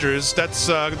Badgers. That's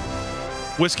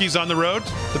Whiskey's on the road.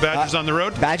 The Badgers on the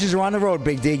road. Badgers are on the road,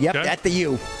 Big D. Yep, Okay. at the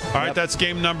U. All right, that's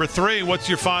game number 3. What's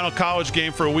your final college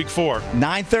game for week 4?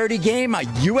 9:30 game,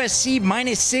 USC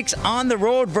minus 6 on the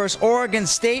road versus Oregon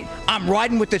State. I'm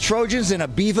riding with the Trojans in a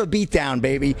Beaver beatdown,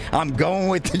 baby. I'm going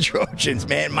with the Trojans,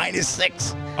 man. Minus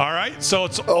 6. All right, so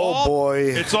it's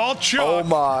It's all chalk. Oh,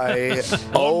 my.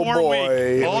 One more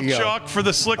boy. week. All Here we go. chalk for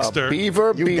the Slickster.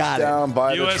 Beaver You beat got it. down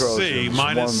by the USC Trojans.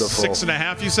 minus Wonderful.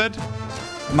 6.5, you said?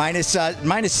 Minus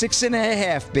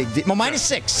 6.5, Big D. Well, minus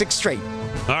 6 straight.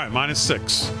 All right, minus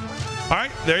 6. All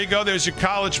right, there you go. There's your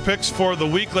college picks for the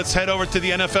week. Let's head over to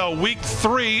the NFL Week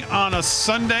 3 on a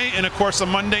Sunday and, of course, a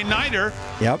Monday nighter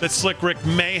that Slick Rick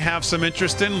may have some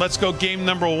interest in. Let's go game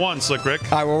number 1, Slick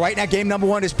Rick. All right, well, right now, game number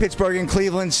 1 is Pittsburgh and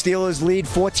Cleveland. Steelers lead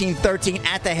 14-13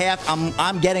 at the half.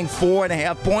 I'm getting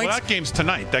 4.5 points. Well, that game's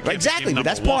tonight. That exactly, game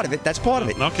that's one. part of it. That's part of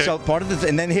it. Okay. So part of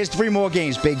and then here's 3 more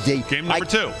games, Big D. Game number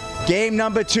 2. Game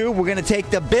number 2, we're going to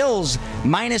take the Bills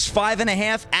minus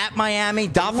 5.5 at Miami.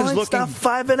 Dolphins looking. Not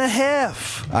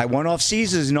 5.5. I went off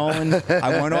Caesars, Nolan.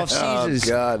 I went off Caesars.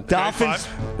 Oh, God. Dolphins.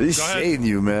 He's saying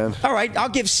you, man. All right, I'll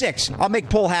give 6. I'll make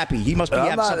Paul happy. He must be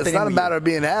something. It's not a matter of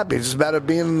being happy. It's just a matter of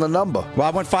being in the number. Well,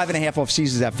 I went 5.5 off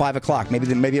Caesars at 5 o'clock. Maybe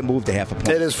it moved to half a point.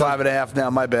 It is 5.5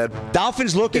 now. My bad.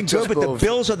 Dolphins looking good, but the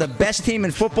Bills are the best team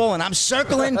in football, and I'm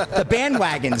circling the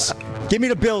bandwagons. Give me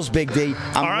the Bills, Big D.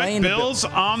 All right, Bills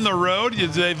on the road.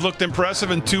 They've looked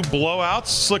impressive in 2 blowouts.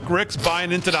 Slick Rick's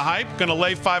buying into the hype. Going to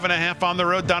lay 5.5 on the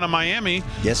road down in Miami.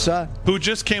 Yes, sir. Who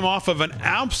just came off of an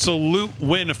absolute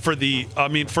win for the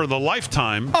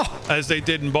lifetime, as they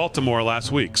did in Baltimore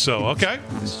last week. So, okay.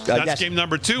 That's game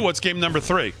number 2. What's game number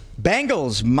 3?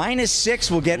 Bengals minus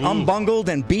 6 will get unbungled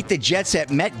and beat the Jets at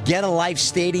MetLife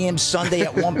Stadium Sunday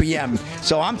at 1 p.m.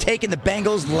 So I'm taking the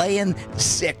Bengals laying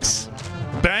 6.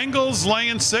 Bengals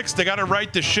laying 6. They got to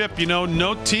right the ship.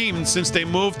 No team since they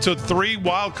moved to 3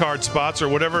 wild card spots or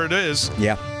whatever it is.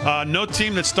 Yeah. No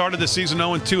team that started the season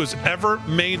 0-2 has ever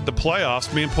made the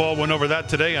playoffs. Me and Paul went over that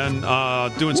today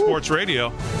on doing sports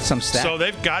radio. Some stat. So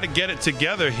they've got to get it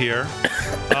together here.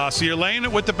 So you're laying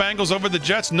it with the Bengals over the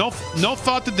Jets. No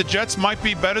thought that the Jets might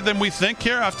be better than we think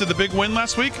here after the big win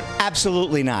last week?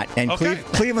 Absolutely not. And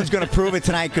Cleveland's going to prove it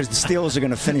tonight because the Steelers are going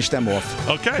to finish them off.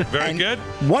 Okay, very good.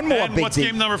 One more, and Big what's D.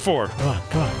 game number 4?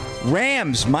 Come on.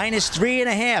 Rams minus 3.5,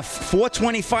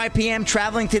 4:25 p.m.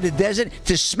 traveling to the desert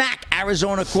to smack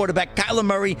Arizona quarterback Kyler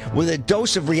Murray with a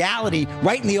dose of reality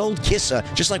right in the old kisser,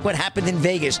 just like what happened in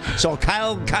Vegas. So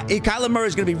Kyler Murray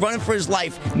is going to be running for his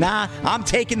life. Nah, I'm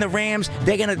taking the Rams.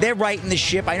 They're righting the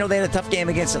ship. I know they had a tough game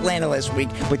against Atlanta last week,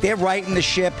 but they're righting the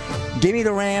ship. Give me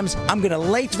the Rams. I'm going to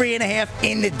lay 3.5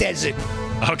 in the desert.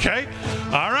 Okay.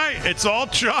 All right. It's all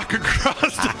chalk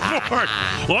across the board.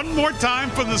 One more time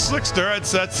for the Slickster.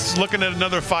 That's looking at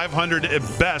another 500 at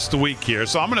best week here.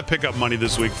 So I'm going to pick up money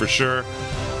this week for sure.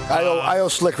 I owe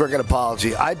Slick Rick an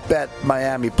apology. I bet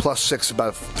Miami plus 6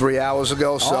 about 3 hours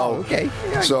ago. So okay.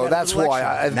 So that's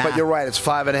why. But you're right. It's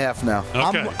 5.5 now.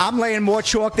 Okay. I'm laying more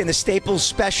chalk than the Staples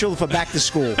special for back to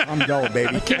school. I'm going,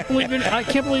 baby. I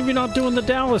can't believe you're not doing the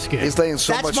Dallas game. He's laying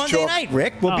so much That's chalk. Monday night,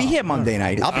 Rick. We'll be here Monday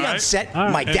night. I'll be on set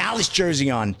with my Dallas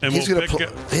jersey on. And He's going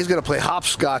to play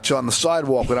hopscotch on the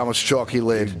sidewalk with how much chalk he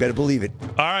laid. You better believe it.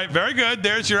 All right. Very good.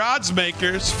 There's your odds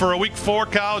makers for a week 4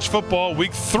 college football,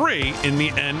 week 3 in the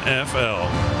NFL.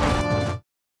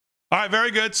 All right,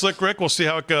 very good, Slick Rick. We'll see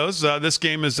how it goes. This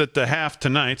game is at the half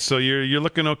tonight, so you're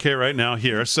looking okay right now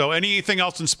here. So, anything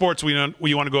else in sports you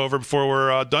want to go over before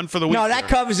we're done for the week? No, that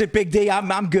covers it, Big D.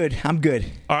 I'm good.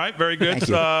 All right, very good.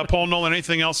 Paul Nolan,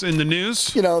 anything else in the news?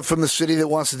 From the city that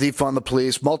wants to defund the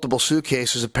police, multiple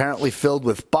suitcases apparently filled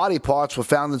with body parts were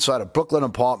found inside a Brooklyn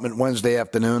apartment Wednesday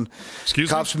afternoon.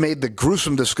 Cops made the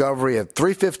gruesome discovery at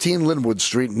 315 Linwood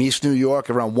Street in East New York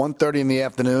around 1:30 in the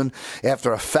afternoon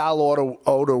after a foul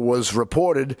odor was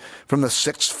reported from the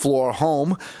 6th floor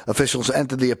home. Officials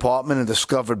entered the apartment and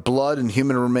discovered blood and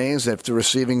human remains after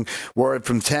receiving word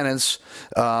from tenants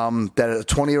that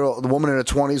the woman in her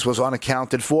 20s was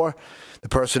unaccounted for. The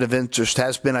person of interest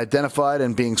has been identified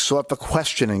and being sought for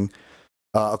questioning,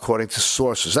 according to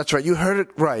sources. That's right. You heard it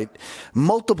right.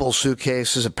 Multiple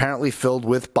suitcases apparently filled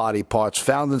with body parts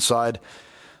found inside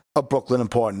a Brooklyn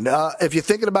apartment. If you're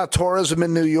thinking about tourism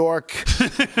in New York,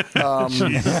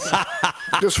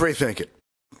 just rethink it.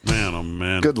 Man, oh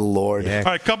man. Good Lord. All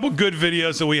right, a couple good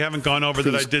videos that we haven't gone over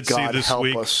that I did see this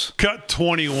week. Cut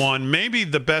 21, maybe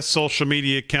the best social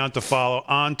media account to follow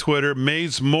on Twitter.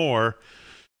 Maze Moore.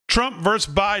 Trump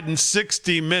versus Biden,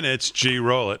 60 minutes. G,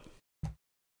 roll it.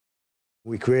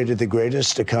 We created the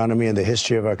greatest economy in the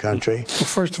history of our country. Well,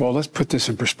 first of all, let's put this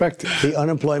in perspective. The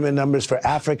unemployment numbers for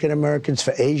African Americans,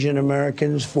 for Asian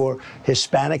Americans, for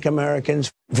Hispanic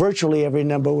Americans, virtually every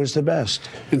number was the best.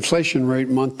 Inflation rate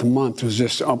month to month was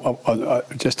just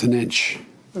an inch.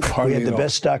 We had the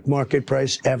best stock market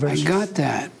price ever. I got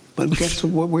that. But guess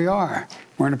what we are?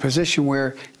 We're in a position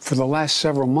where for the last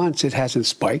several months it hasn't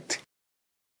spiked.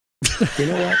 You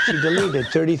know what? She deleted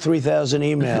 33,000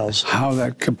 emails. How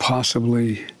that could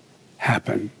possibly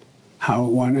happen.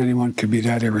 How anyone could be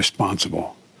that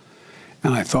irresponsible.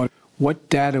 And I thought, what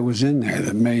data was in there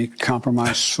that may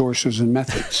compromise sources and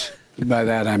methods? By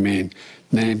that I mean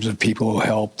names of people who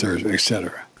helped, or et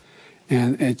cetera.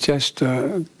 And it's just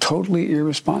totally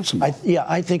irresponsible.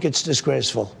 I think it's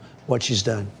disgraceful what she's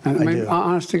done. I mean, do.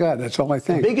 honest to God, that's all I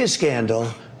think. The biggest scandal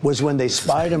was when they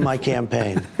spied on my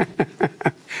campaign.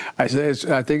 I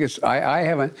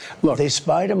haven't. Look. They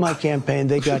spied on my campaign.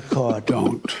 They got caught.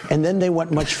 Don't. And then they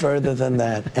went much further than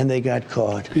that, and they got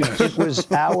caught. Yes. It was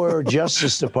our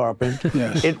Justice Department.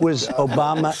 Yes. It was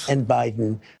Obama and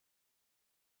Biden.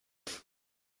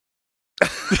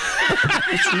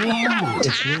 It's wrong.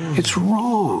 It's wrong. It's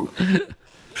wrong.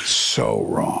 So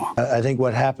wrong. I think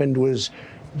what happened was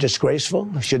disgraceful.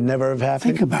 Should never have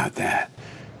happened. Think about that.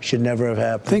 Should never have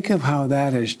happened. Think of how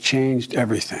that has changed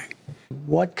everything.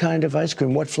 What kind of ice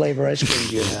cream? What flavor ice cream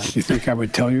do you have? You think I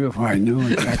would tell you if I knew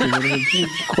exactly what it would be?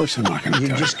 Of course I'm not going to tell you.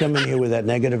 You just come in here with that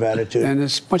negative attitude. And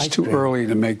it's much too early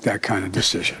to make that kind of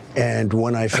decision. And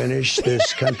when I finish,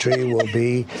 this country will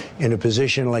be in a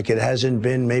position like it hasn't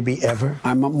been maybe ever.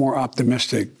 I'm more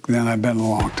optimistic than I've been in a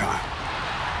long time.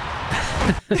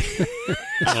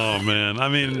 Oh, man. I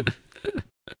mean,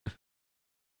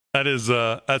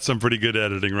 that's some pretty good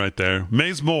editing right there.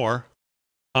 Maze Moore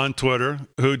on Twitter,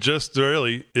 who just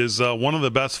really is one of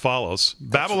the best follows.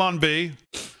 Babylon B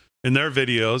in their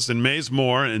videos, and Maze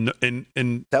Moore and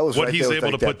that was what right he's there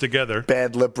able with, to put together.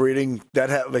 Bad lip reading.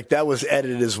 That was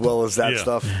edited as well as that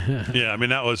stuff. Yeah, I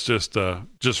mean, that was just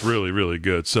really, really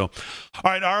good. So, all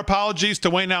right, our apologies to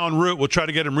Wayne Allen Root. We'll try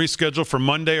to get him rescheduled for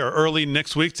Monday or early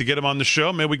next week to get him on the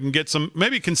show. Maybe we can get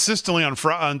maybe consistently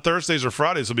on Thursdays or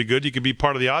Fridays will be good. You could be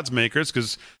part of the odds makers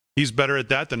because he's better at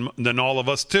that than all of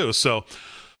us, too. So,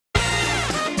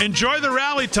 enjoy the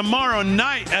rally tomorrow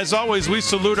night. As always, we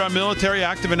salute our military,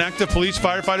 active and active, police,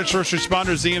 firefighters, first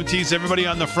responders, EMTs, everybody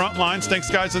on the front lines. Thanks,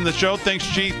 guys, on the show. Thanks,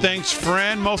 G. Thanks,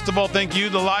 friend. Most of all, thank you,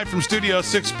 the live from Studio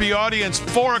 6B audience.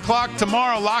 4 o'clock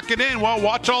tomorrow. Lock it in. Well,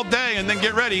 watch all day and then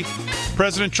get ready.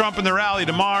 President Trump and the rally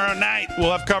tomorrow night.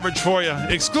 We'll have coverage for you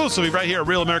exclusively right here at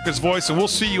Real America's Voice. And we'll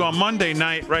see you on Monday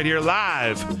night right here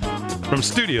live from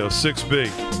Studio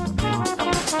 6B.